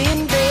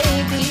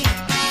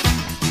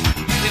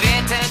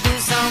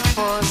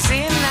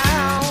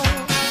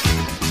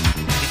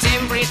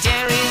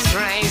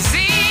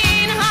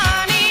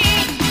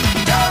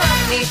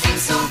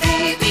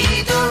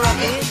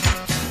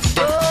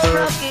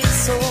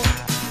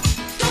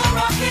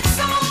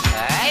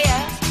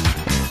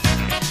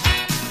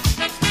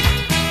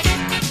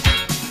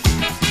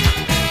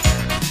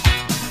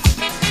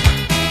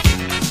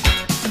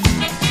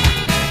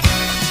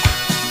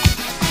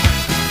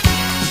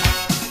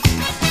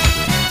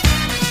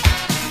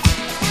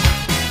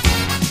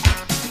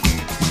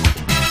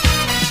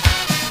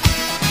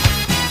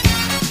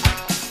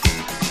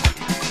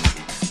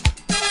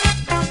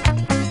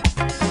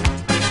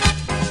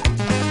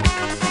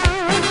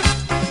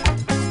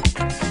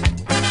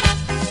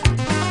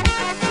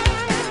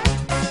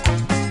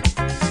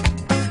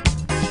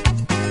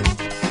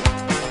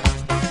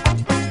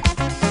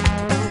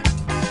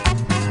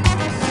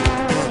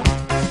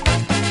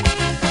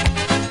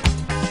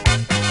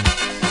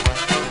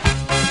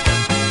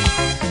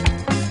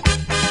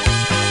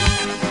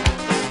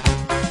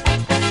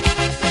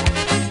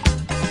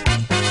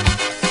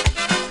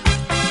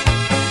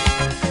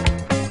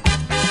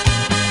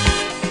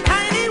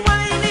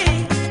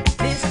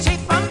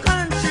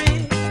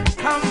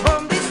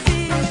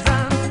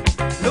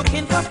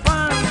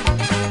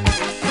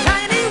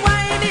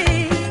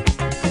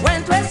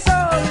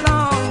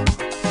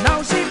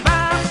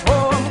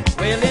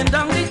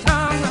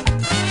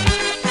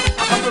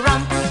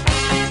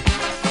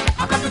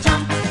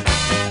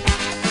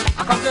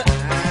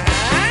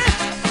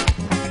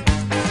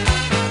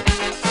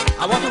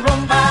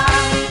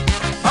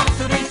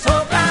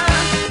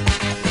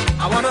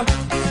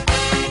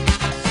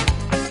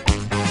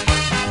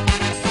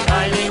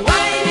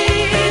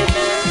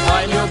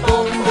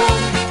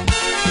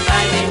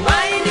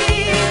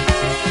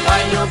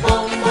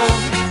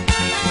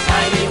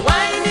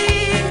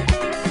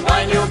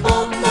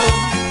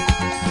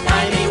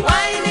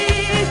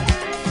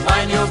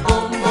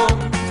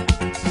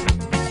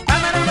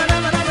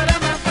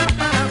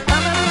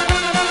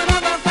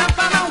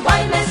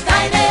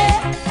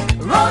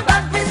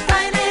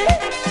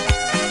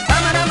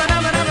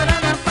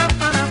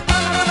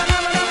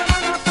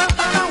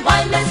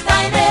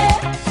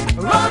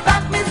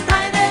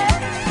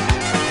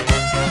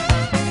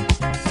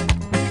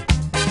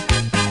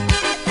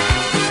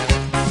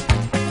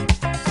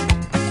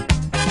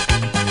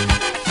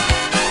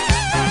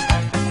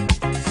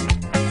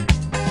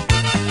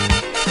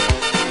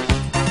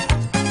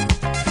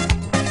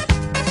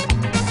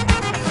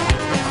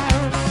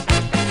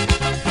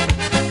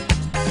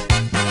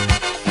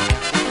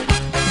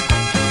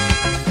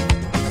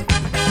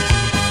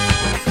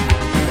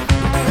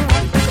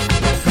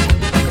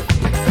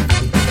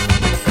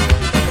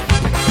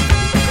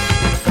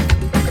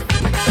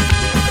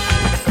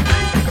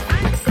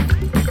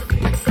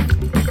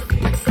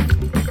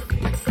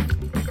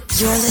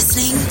You're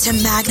listening to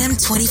Magnum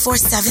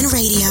 24/7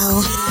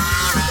 Radio.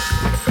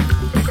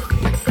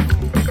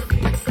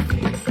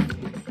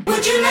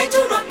 Would you like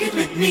to rock it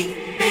with me,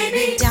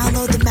 baby?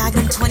 Download the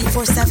Magnum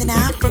 24/7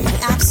 app from the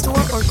App Store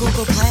or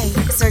Google Play.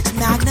 Search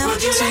Magnum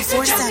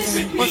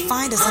 24/7 or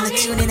find us on the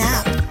TuneIn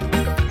app.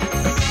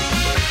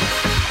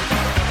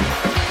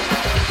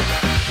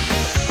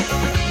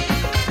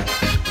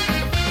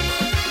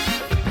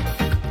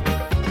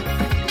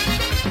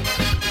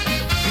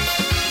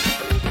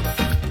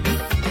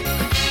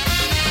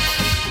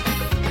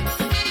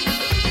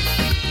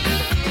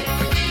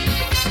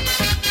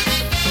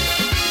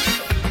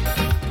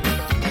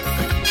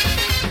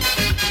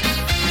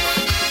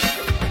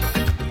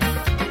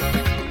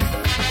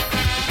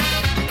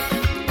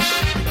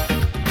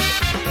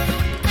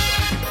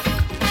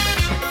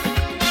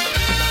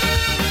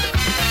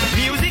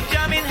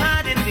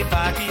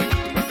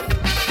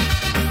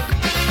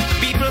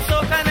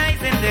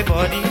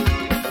 Body.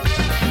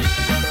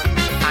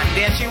 And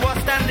there she was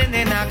standing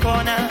in a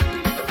corner,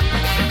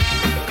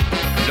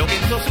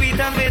 looking so sweet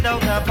and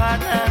without a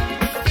partner.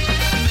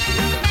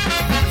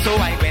 So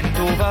I went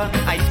over,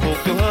 I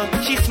spoke to her,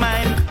 she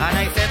smiled, and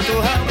I said to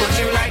her, would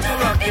you like to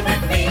rock it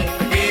with me,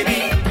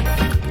 baby?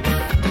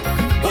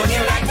 Would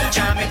you like to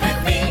jam it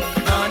with me,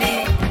 honey?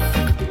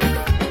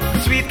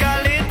 Sweet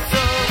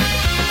calypso,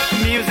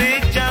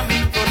 music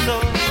jamming for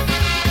soul.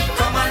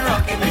 Come and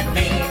rock it with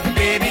me,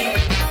 baby.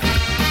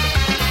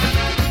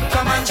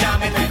 Come and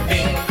jam it with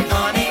me,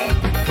 honey.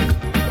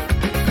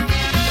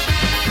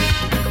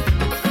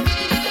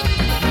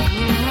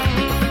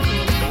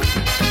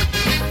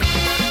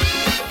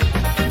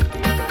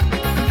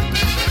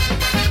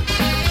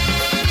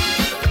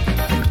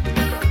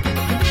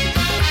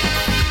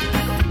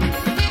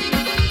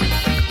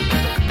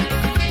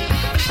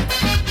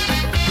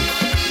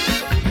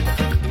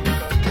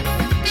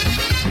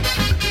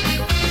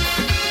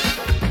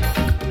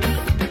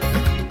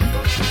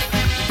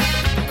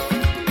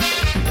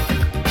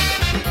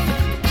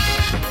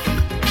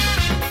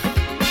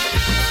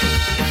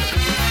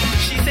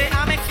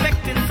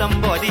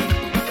 Somebody,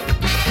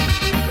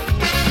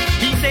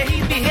 he said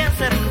he'd be here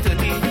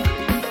 7:30.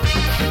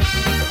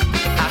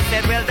 I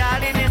said, well,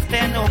 darling, it's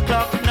 10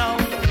 o'clock now,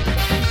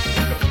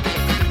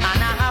 and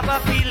I have a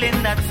feeling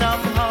that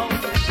somehow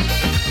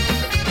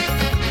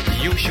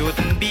you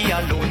shouldn't be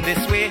alone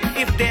this way.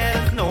 If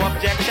there's no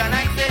objection,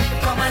 I said,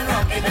 come and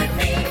rock it with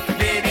me,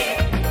 baby.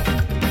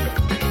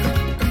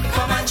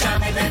 Come and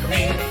jam it with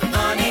me,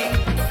 honey.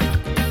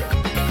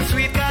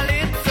 Sweet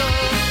calypso,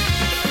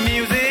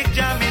 music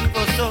jamming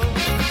for soul.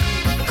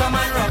 Come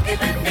and rock it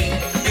with me,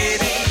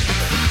 baby.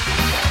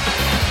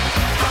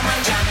 Come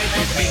and jam it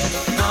with me,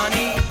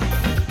 honey.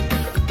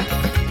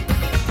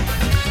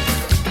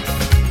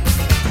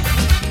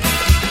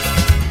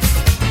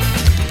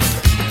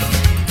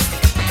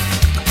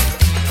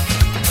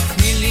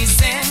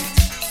 Millicent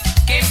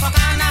came for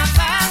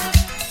carnival,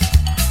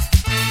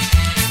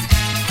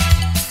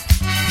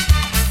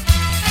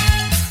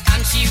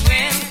 and she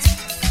went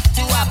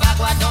to a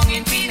bagua down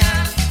in Pinal.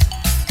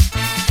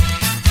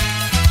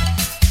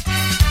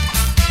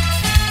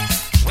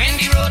 When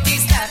the roti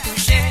start to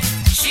shake,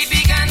 she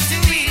began to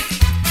weep.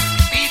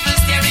 People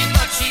staring,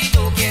 but she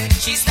don't care.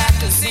 She start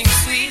to sing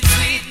sweet,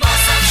 sweet.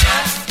 Boss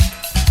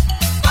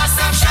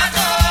of shot,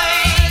 oi.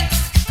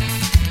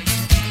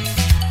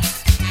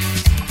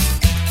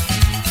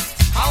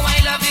 How I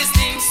love this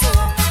thing so.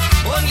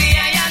 Only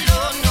I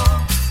alone know.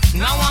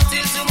 Now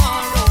until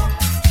tomorrow.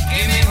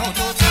 Give me hot,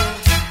 hot, hot.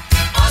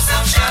 Boss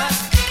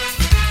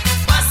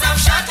of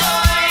shot,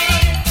 oi.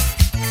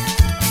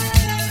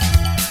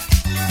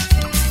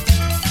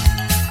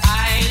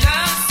 I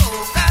love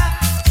soca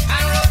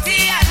and roti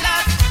a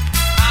lot.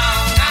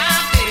 Auna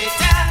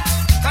beta,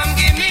 come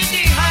give me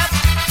the hot.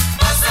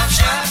 Bust up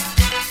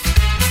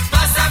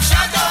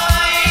shot, oi.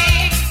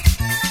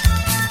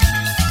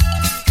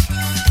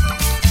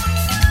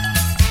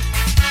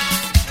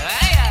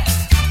 Aya,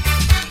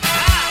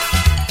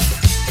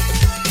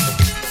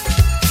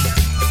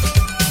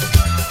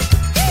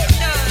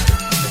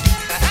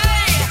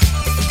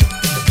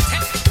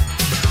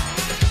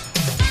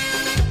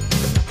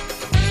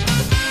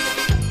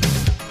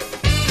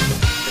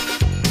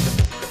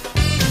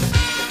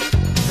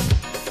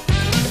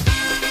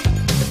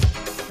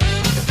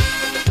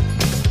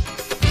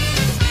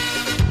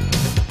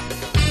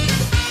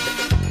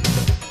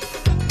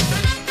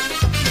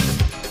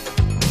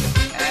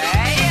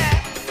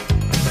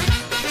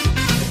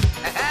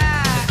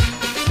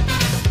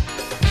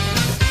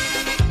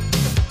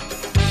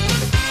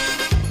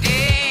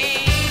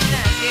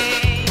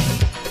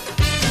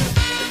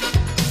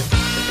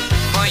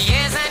 For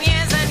years and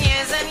years and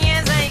years and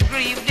years I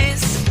grieved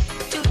this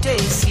to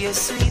taste your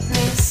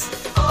sweetness,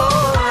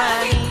 oh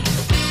Rani.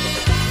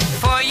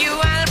 For you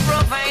I'll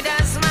provide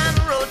as man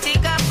roti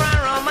capra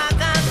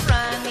romagan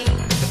Rani,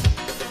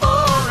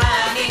 oh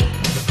Rani.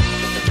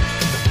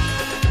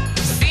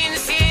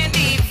 Sincere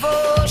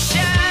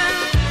devotion,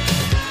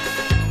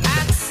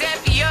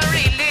 accept your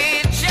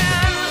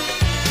religion.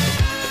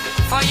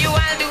 For you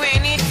I'll do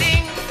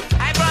anything.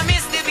 I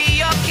promise to be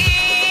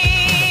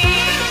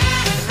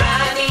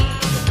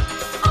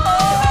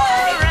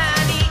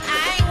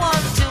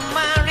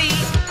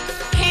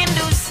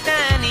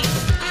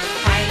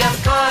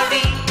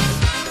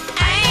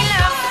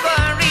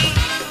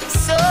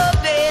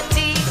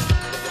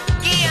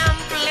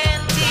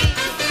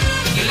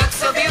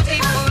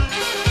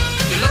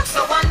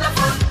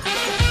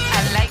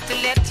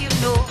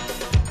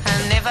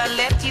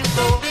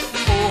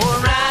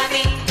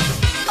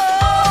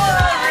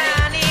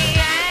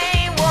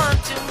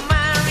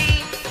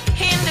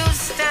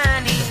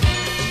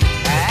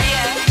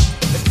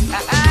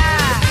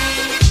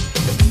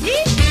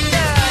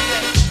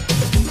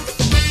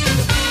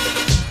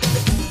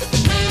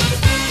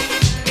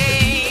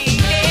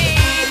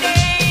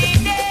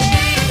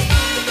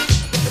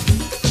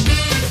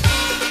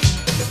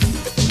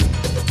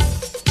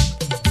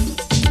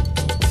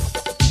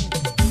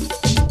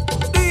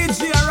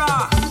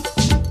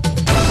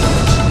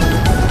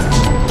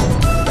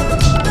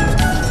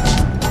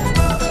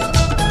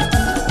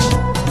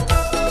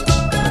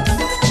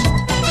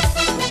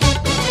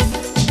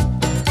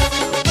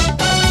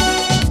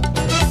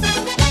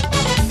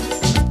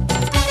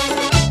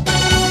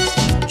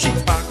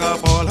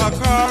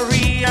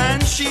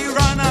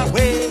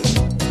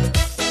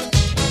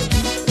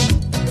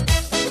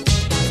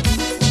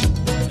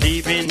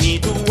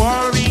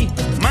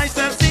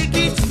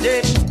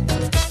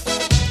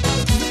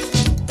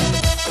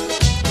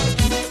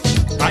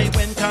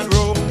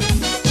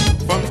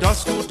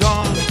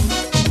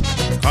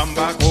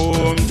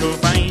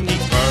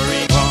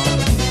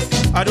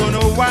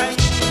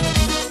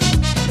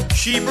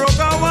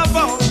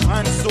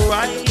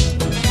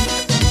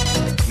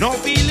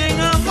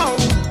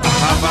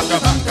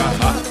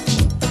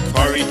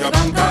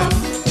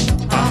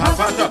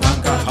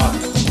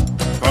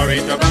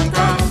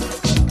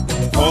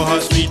Soho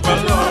Street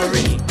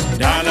Palori,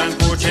 Dalan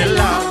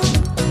Coachella,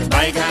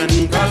 Baigan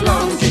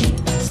Kalonji,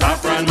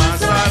 Saffron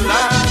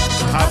Masala,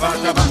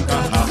 Havata Banka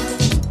Ha,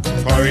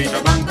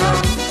 Corita Banka,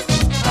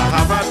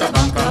 Havata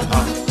Banka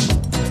Ha,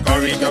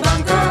 Corita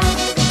Banka,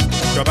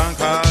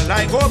 Jabanka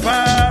like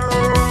Opal,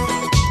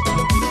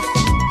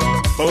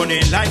 Bone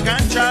like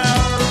Ancha,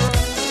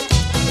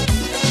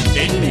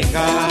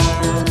 Innika.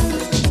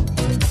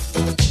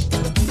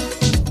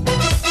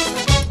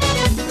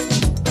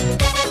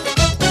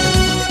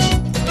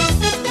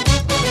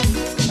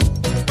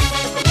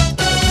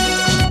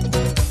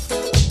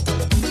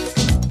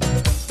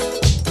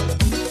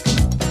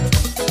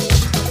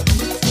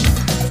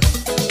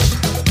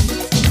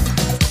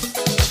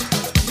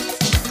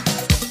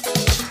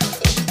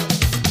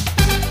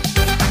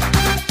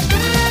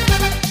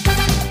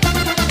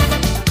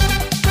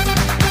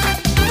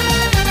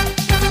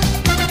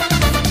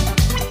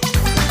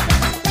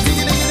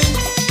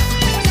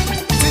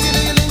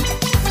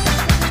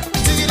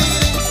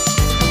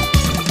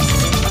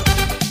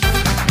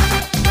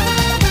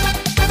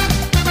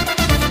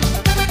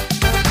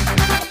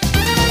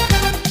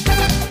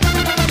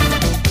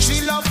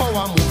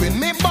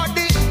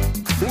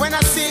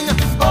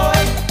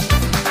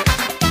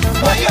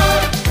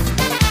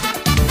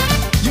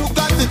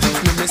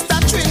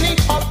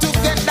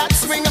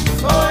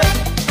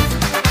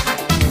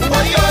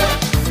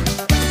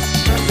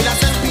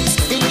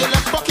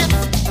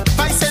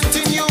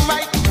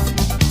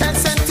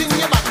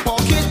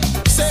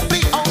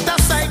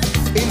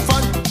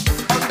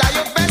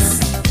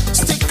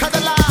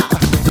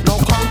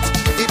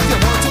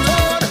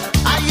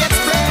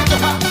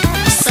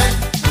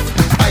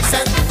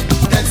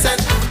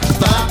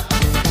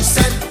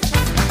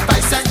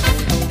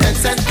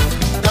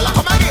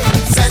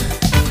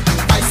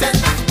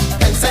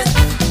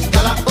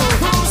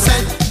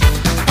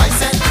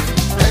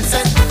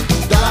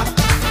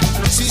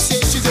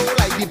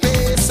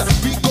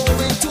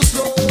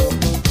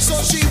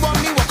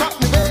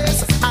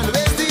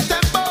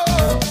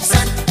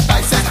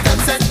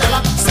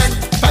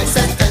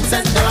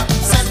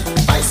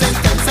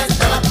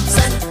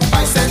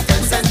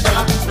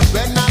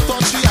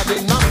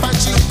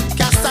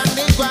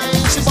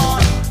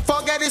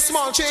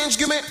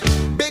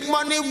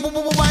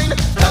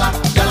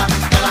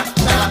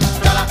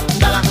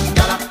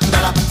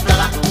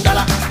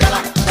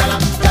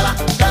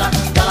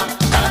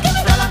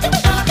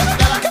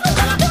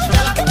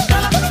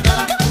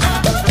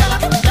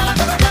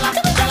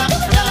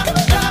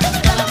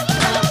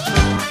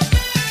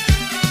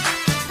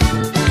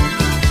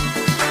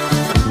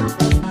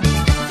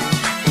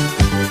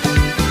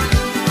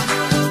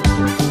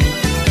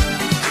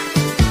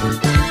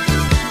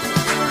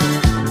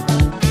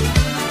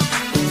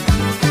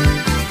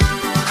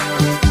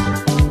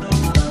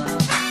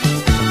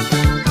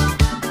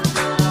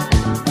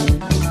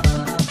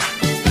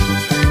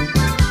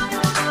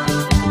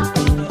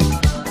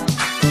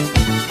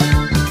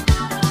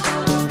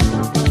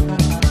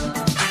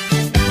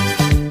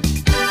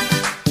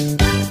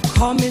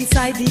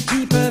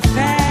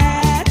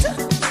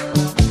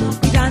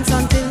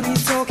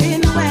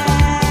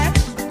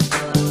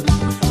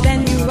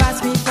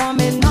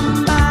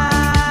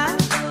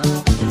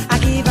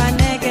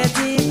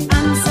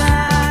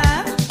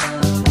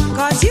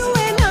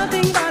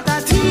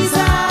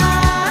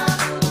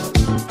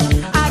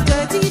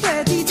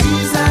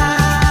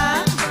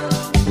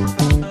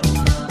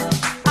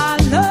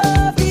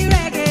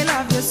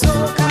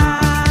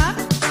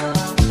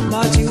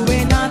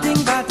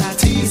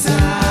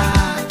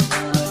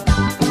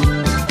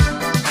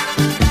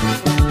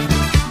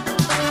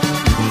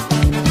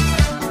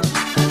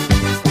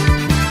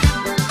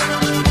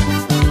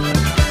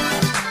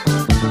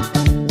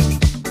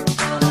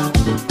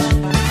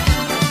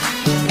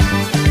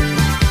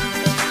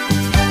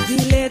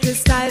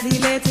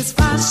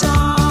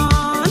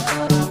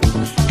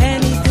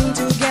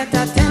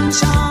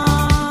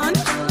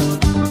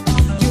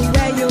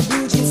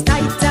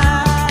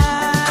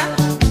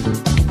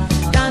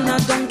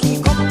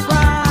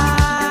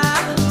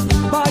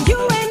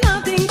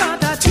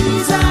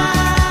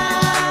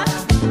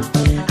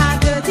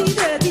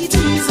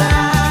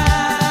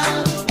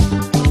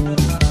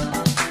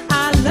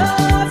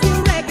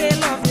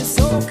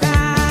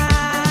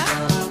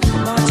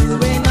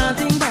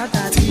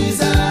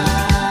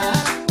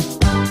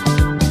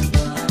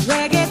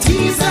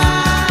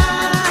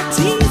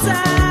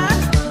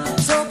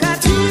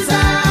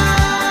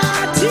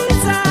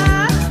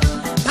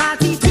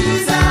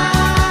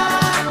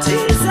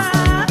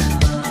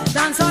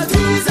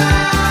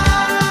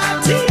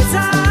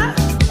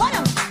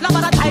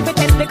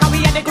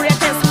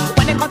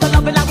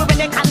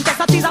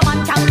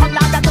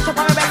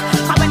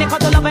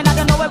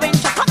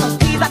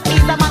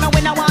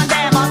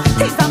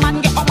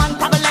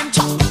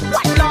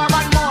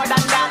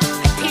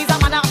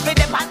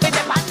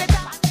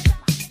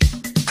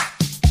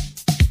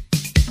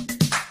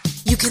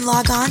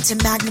 Log on to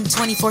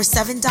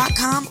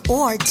Magnum247.com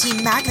or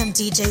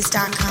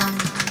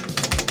TeamMagnumDJs.com.